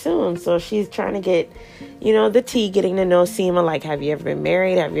pretty soon. So she's trying to get, the tea, getting to know Seema. Like, have you ever been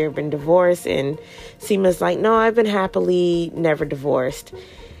married? Have you ever been divorced? And Seema's like, no, I've been happily never divorced.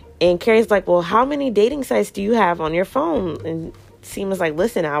 And Carrie's like, well, how many dating sites do you have on your phone? And Seema's like,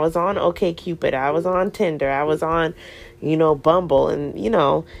 listen, I was on OkCupid. I was on Tinder. I was on, Bumble.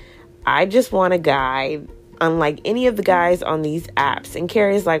 And, I just want a guy unlike any of the guys on these apps. And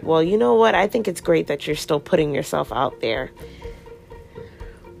Carrie's like, well, you know what? I think it's great that you're still putting yourself out there.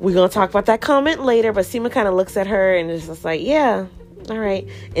 We're going to talk about that comment later, but Seema kind of looks at her and is just like, yeah, all right.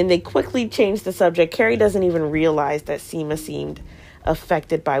 And they quickly change the subject. Carrie doesn't even realize that Seema seemed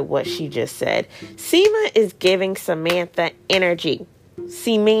affected by what she just said. Seema is giving Samantha energy.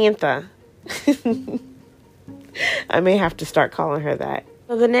 Samantha. I may have to start calling her that.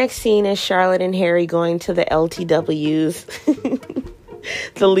 So the next scene is Charlotte and Harry going to the LTW's,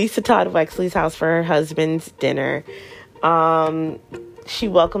 the Lisa Todd Wexley's house for her husband's dinner. She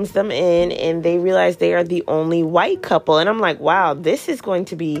welcomes them in, and they realize they are the only white couple. And I'm like, wow, this is going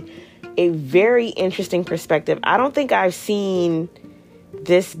to be a very interesting perspective. I don't think I've seen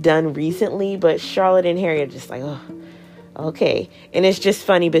this done recently, but Charlotte and Harry are just like, oh, okay. And it's just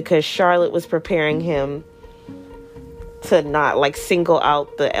funny because Charlotte was preparing him to not like single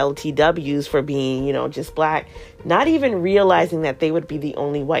out the LTWs for being, just black, not even realizing that they would be the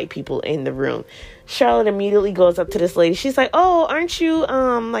only white people in the room. Charlotte immediately goes up to this lady. She's like, oh, aren't you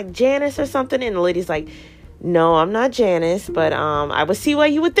like Janice or something? And the lady's like, no, I'm not Janice, but I would see why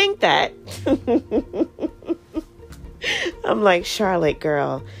you would think that. I'm like, Charlotte,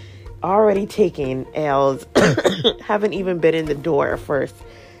 girl, already taking L's. Haven't even been in the door for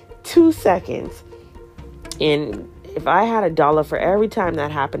 2 seconds. And if I had $1 for every time that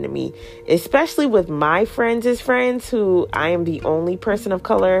happened to me, especially with my friends' friends, who I am the only person of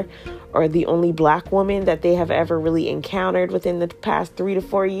color or the only black woman that they have ever really encountered within the past 3 to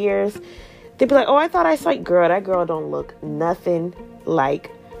 4 years, they'd be like, oh, I thought I saw, girl, that girl don't look nothing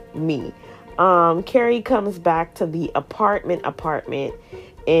like me. Carrie comes back to the apartment,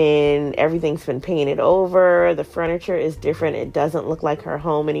 and everything's been painted over. The furniture is different. It doesn't look like her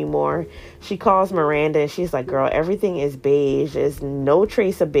home anymore. She calls Miranda and she's like, girl, everything is beige. There's no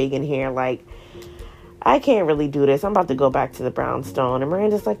trace of big in here. Like, I can't really do this. I'm about to go back to the brownstone. And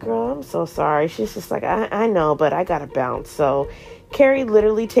Miranda's like, girl, I'm so sorry. She's just like, I know, but I gotta bounce. So Carrie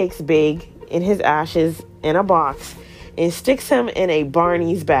literally takes Big in his ashes in a box and sticks him in a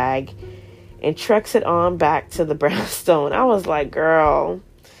Barney's bag and trucks it on back to the brownstone. I was like, girl,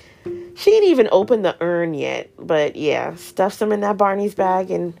 she ain't even opened the urn yet. But yeah, stuffs him in that Barney's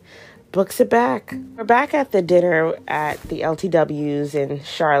bag and books it back. We're back at the dinner at the LTWs, and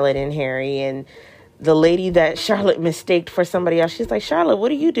Charlotte and Harry, and the lady that Charlotte mistaked for somebody else. She's like, Charlotte, what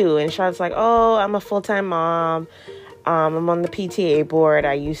do you do? And Charlotte's like, oh, I'm a full-time mom. I'm on the PTA board.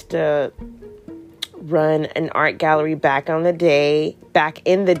 I used to run an art gallery back in the day.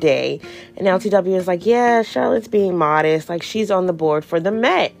 And LTW is like, yeah, Charlotte's being modest. Like, she's on the board for the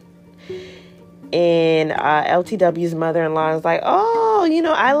Met. And LTW's mother-in-law is like, oh,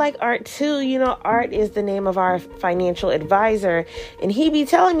 I like art too. Art is the name of our financial advisor. And he be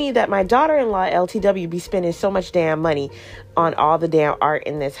telling me that my daughter-in-law, LTW, be spending so much damn money on all the damn art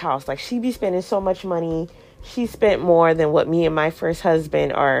in this house. Like, she be spending so much money. She spent more than what me and my first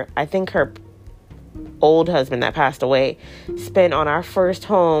husband, or I think her old husband that passed away, spent on our first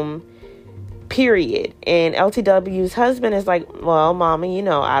home, period. And LTW's husband is like, well, mama,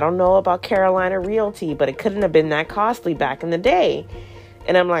 I don't know about Carolina Realty, but it couldn't have been that costly back in the day.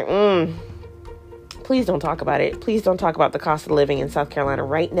 And I'm like, please don't talk about it. Please don't talk about the cost of living in South Carolina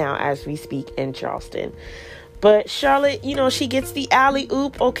right now as we speak in Charleston. But Charlotte, she gets the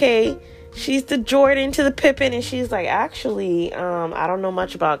alley-oop, okay. She's the Jordan to the Pippen, and she's like, actually, I don't know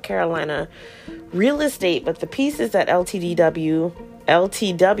much about Carolina real estate, but the pieces that LTW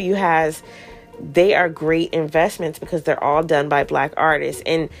has, they are great investments because they're all done by black artists.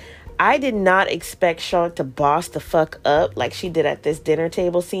 And I did not expect Charlotte to boss the fuck up like she did at this dinner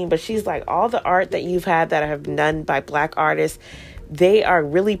table scene, but she's like, all the art that you've had that have been done by black artists, they are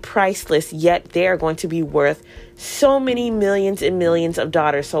really priceless, yet they are going to be worth so many millions and millions of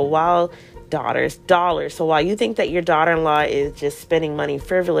dollars. So while you think that your daughter-in-law is just spending money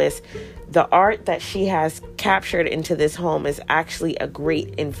frivolous, the art that she has captured into this home is actually a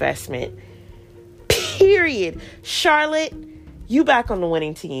great investment. Period. Charlotte, you back on the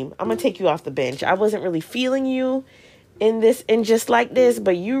winning team. I'm going to take you off the bench. I wasn't really feeling you in just like this,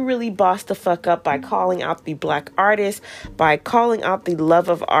 but you really bossed the fuck up by calling out the black artist, by calling out the love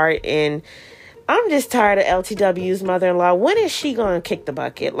of art. And I'm just tired of LTW's mother-in-law. When is she going to kick the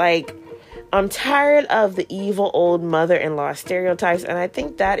bucket? Like, I'm tired of the evil old mother-in-law stereotypes, and I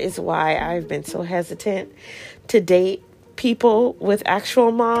think that is why I've been so hesitant to date people with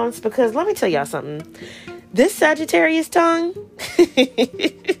actual moms, because let me tell y'all something. This Sagittarius tongue,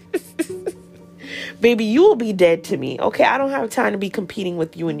 baby, you will be dead to me. Okay, I don't have time to be competing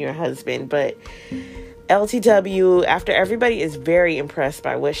with you and your husband, but LTW, after everybody is very impressed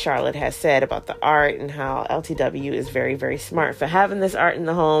by what Charlotte has said about the art and how LTW is very, very smart for having this art in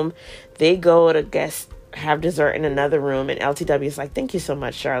the home, they go to have dessert in another room, and LTW is like, thank you so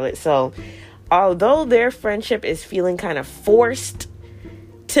much, Charlotte. So although their friendship is feeling kind of forced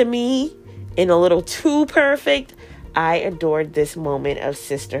to me and a little too perfect, I adored this moment of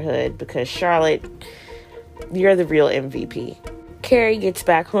sisterhood because Charlotte, you're the real MVP. Carrie gets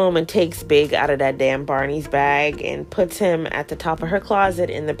back home and takes Big out of that damn Barney's bag and puts him at the top of her closet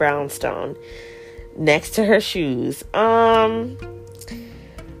in the brownstone next to her shoes.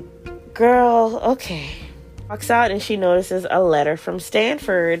 Girl, okay. Walks out and she notices a letter from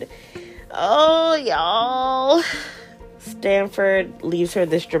Stanford. Oh, y'all. Stanford leaves her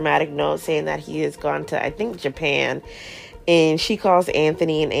this dramatic note saying that he has gone to, I think, Japan. And she calls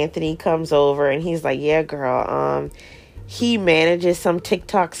Anthony, and Anthony comes over and he's like, yeah, girl, he manages some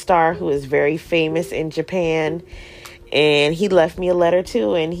TikTok star who is very famous in Japan. And he left me a letter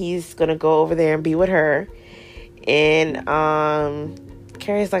too, and he's gonna go over there and be with her. And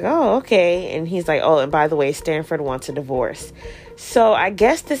Carrie's like, oh, okay. And he's like, oh, and by the way, Stanford wants a divorce. So I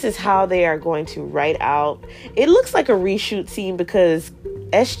guess this is how they are going to write out. It looks like a reshoot scene because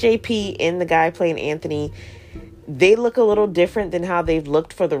SJP and the guy playing Anthony, they look a little different than how they've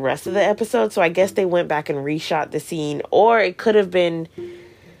looked for the rest of the episode. So I guess they went back and reshot the scene, or it could have been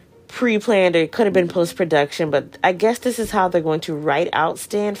pre-planned, or it could have been post-production. But I guess this is how they're going to write out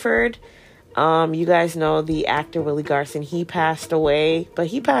Stanford. You guys know the actor Willie Garson, he passed away, but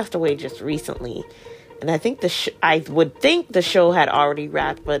he passed away just recently. And I think I would think the show had already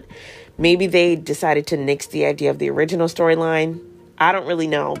wrapped, but maybe they decided to nix the idea of the original storyline. I don't really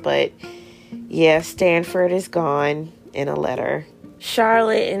know, but yeah, Stanford is gone in a letter.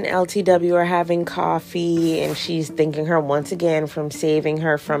 Charlotte and LTW are having coffee, and she's thanking her once again from saving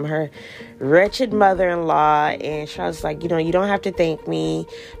her from her wretched mother-in-law. And Charlotte's like, you don't have to thank me,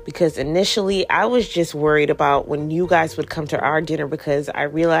 because initially I was just worried about when you guys would come to our dinner, because I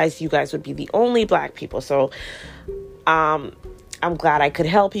realized you guys would be the only black people. So I'm glad I could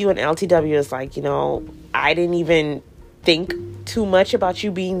help you. And LTW is like, I didn't even think too much about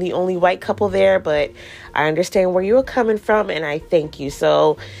you being the only white couple there, but I understand where you were coming from, and I thank you.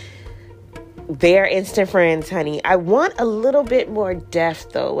 So they're instant friends, honey. I want a little bit more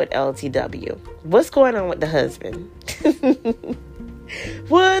depth though with LTW. What's going on with the husband?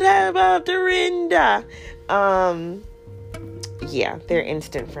 What about Dorinda? Yeah, they're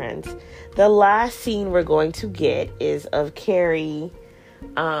instant friends. The last scene we're going to get is of Carrie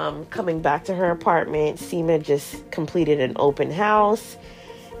coming back to her apartment. Seema just completed an open house,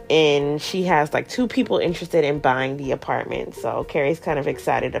 and she has like 2 people interested in buying the apartment. So Carrie's kind of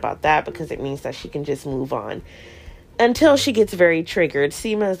excited about that because it means that she can just move on, until she gets very triggered.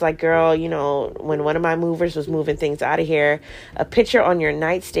 Seema is like, girl, when one of my movers was moving things out of here, a picture on your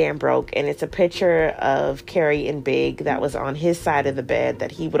nightstand broke, and it's a picture of Carrie and Big that was on his side of the bed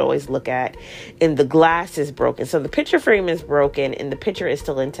that he would always look at, and the glass is broken. So the picture frame is broken and the picture is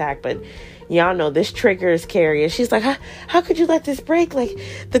still intact, but y'all know this triggers Carrie, and she's like, how could you let this break? Like,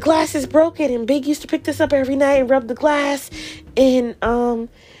 the glass is broken, and Big used to pick this up every night and rub the glass, and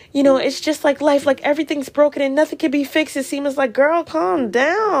it's just like life, like everything's broken and nothing can be fixed. It seems like, girl, calm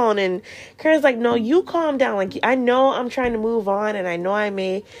down. And Carrie's like, no, you calm down. Like, I know I'm trying to move on, and I know I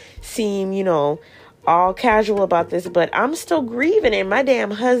may seem, all casual about this, but I'm still grieving, and my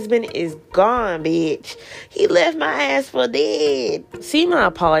damn husband is gone, bitch. He left my ass for dead. Seema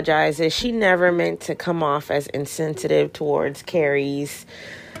apologizes. She never meant to come off as insensitive towards Carrie's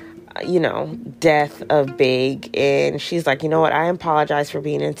death of Big. And she's like, you know what? I apologize for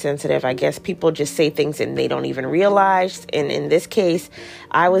being insensitive. I guess people just say things and they don't even realize. And in this case,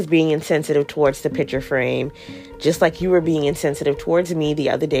 I was being insensitive towards the picture frame, just like you were being insensitive towards me the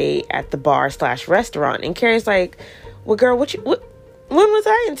other day at the bar/restaurant. And Carrie's like, well, girl, when was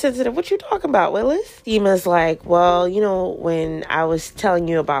I insensitive? What you talking about, Willis? Seema's like, well, when I was telling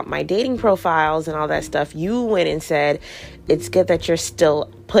you about my dating profiles and all that stuff, you went and said, it's good that you're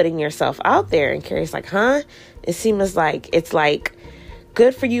still putting yourself out there. And Carrie's like, huh? It seems like, it's like,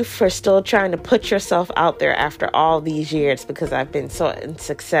 good for you for still trying to put yourself out there after all these years, because I've been so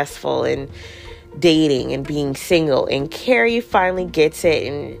unsuccessful in dating and being single. And Carrie finally gets it,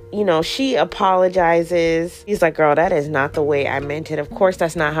 and she apologizes. He's like, girl, that is not the way I meant it. Of course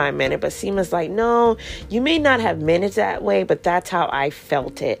that's not how I meant it. But Seema's like, no, you may not have meant it that way, but that's how I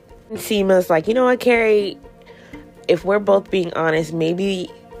felt it. And Seema's like, you know what, Carrie, if we're both being honest, maybe,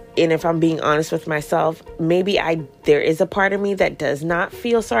 and if I'm being honest with myself, maybe there is a part of me that does not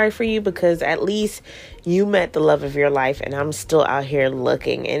feel sorry for you, because at least you met the love of your life, and I'm still out here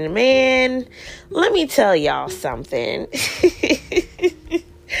looking. And man, let me tell y'all something.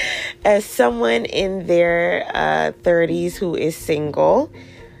 As someone in their 30s who is single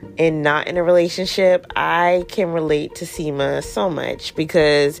and not in a relationship, I can relate to Seema so much,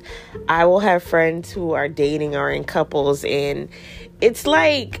 because I will have friends who are dating or in couples, and it's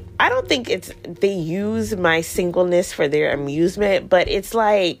like, I don't think they use my singleness for their amusement, but it's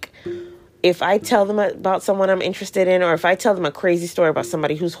like, if I tell them about someone I'm interested in, or if I tell them a crazy story about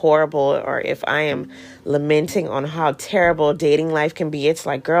somebody who's horrible, or if I am lamenting on how terrible dating life can be, it's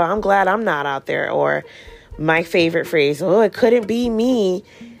like, girl, I'm glad I'm not out there. Or my favorite phrase, oh, it couldn't be me.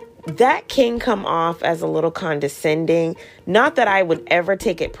 That can come off as a little condescending. Not that I would ever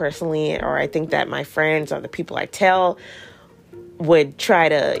take it personally, or I think that my friends or the people I tell would try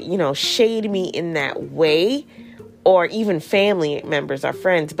to, shade me in that way, or even family members or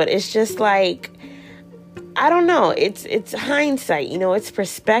friends. But it's just like, I don't know. It's hindsight, it's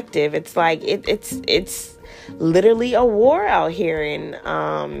perspective. It's like, it's literally a war out here,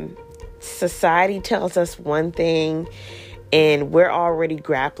 and society tells us one thing, and we're already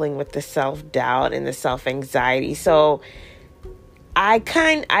grappling with the self-doubt and the self-anxiety. So I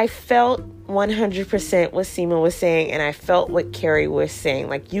felt 100% what Seema was saying, and I felt what Carrie was saying.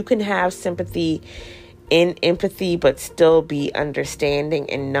 Like, you can have sympathy and empathy, but still be understanding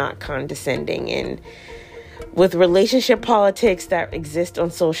and not condescending. And with relationship politics that exist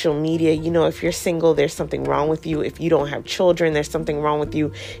on social media, if you're single, there's something wrong with you. If you don't have children, there's something wrong with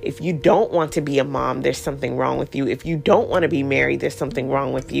you. If you don't want to be a mom, there's something wrong with you. If you don't want to be married, there's something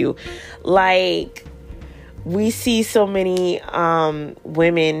wrong with you. Like, we see so many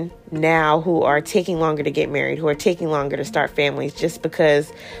women now who are taking longer to get married, who are taking longer to start families just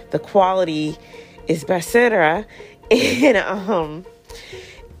because the quality is better. And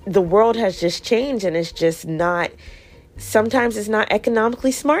the world has just changed, and it's just not, sometimes it's not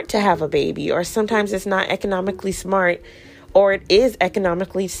economically smart to have a baby, or sometimes it's not economically smart, or it is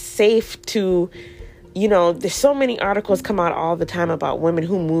economically safe to, there's so many articles come out all the time about women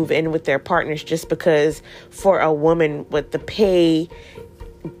who move in with their partners just because for a woman with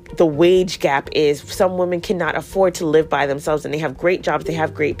the wage gap is, some women cannot afford to live by themselves, and they have great jobs, they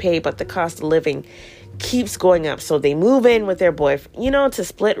have great pay, but the cost of living keeps going up. So they move in with their boyfriend, to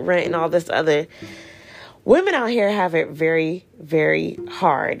split rent and all this other. Women out here have it very, very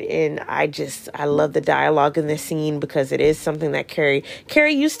hard. And I love the dialogue in this scene, because it is something that Carrie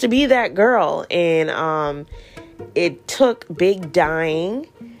used to be that girl. And it took big dying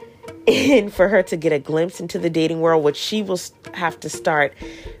and for her to get a glimpse into the dating world, which she will have to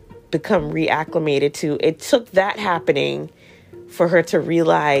become reacclimated to. It took that happening for her to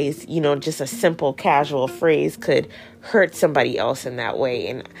realize, just a simple casual phrase could hurt somebody else in that way.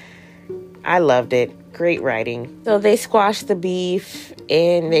 And I loved it. Great writing. So they squash the beef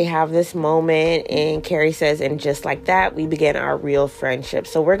and they have this moment, and Carrie says, and just like that, we began our real friendship.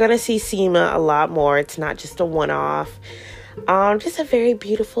 So we're going to see Seema a lot more. It's not just a one-off. Just a very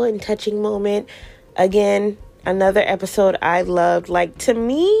beautiful and touching moment. Again, another episode I loved. Like, to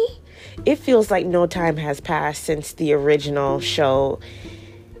me, it feels like no time has passed since the original show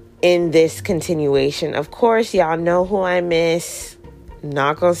in this continuation. Of course, y'all know who I miss.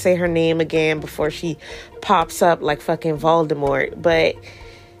 Not gonna say her name again before she pops up like fucking Voldemort. But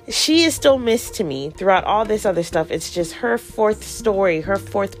she is still missed to me throughout all this other stuff. It's just her fourth story, her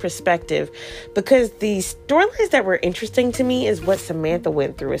fourth perspective. Because the storylines that were interesting to me is what Samantha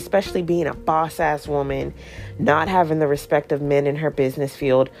went through, especially being a boss-ass woman, not having the respect of men in her business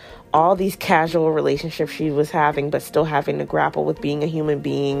field, all these casual relationships she was having, but still having to grapple with being a human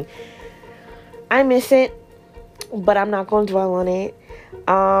being. I miss it, but I'm not going to dwell on it.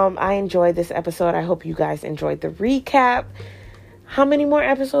 I enjoyed this episode. I hope you guys enjoyed the recap. How many more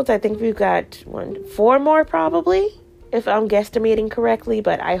episodes? I think we've got 4 more probably, if I'm guesstimating correctly.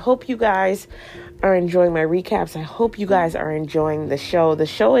 But I hope you guys are enjoying my recaps. I hope you guys are enjoying the show. The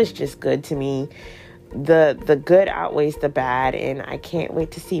show is just good to me. The good outweighs the bad, and I can't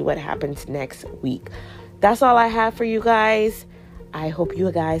wait to see what happens next week. That's all I have for you guys. I hope you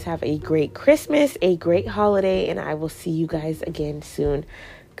guys have a great Christmas, a great holiday, and I will see you guys again soon.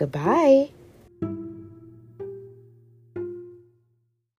 Goodbye.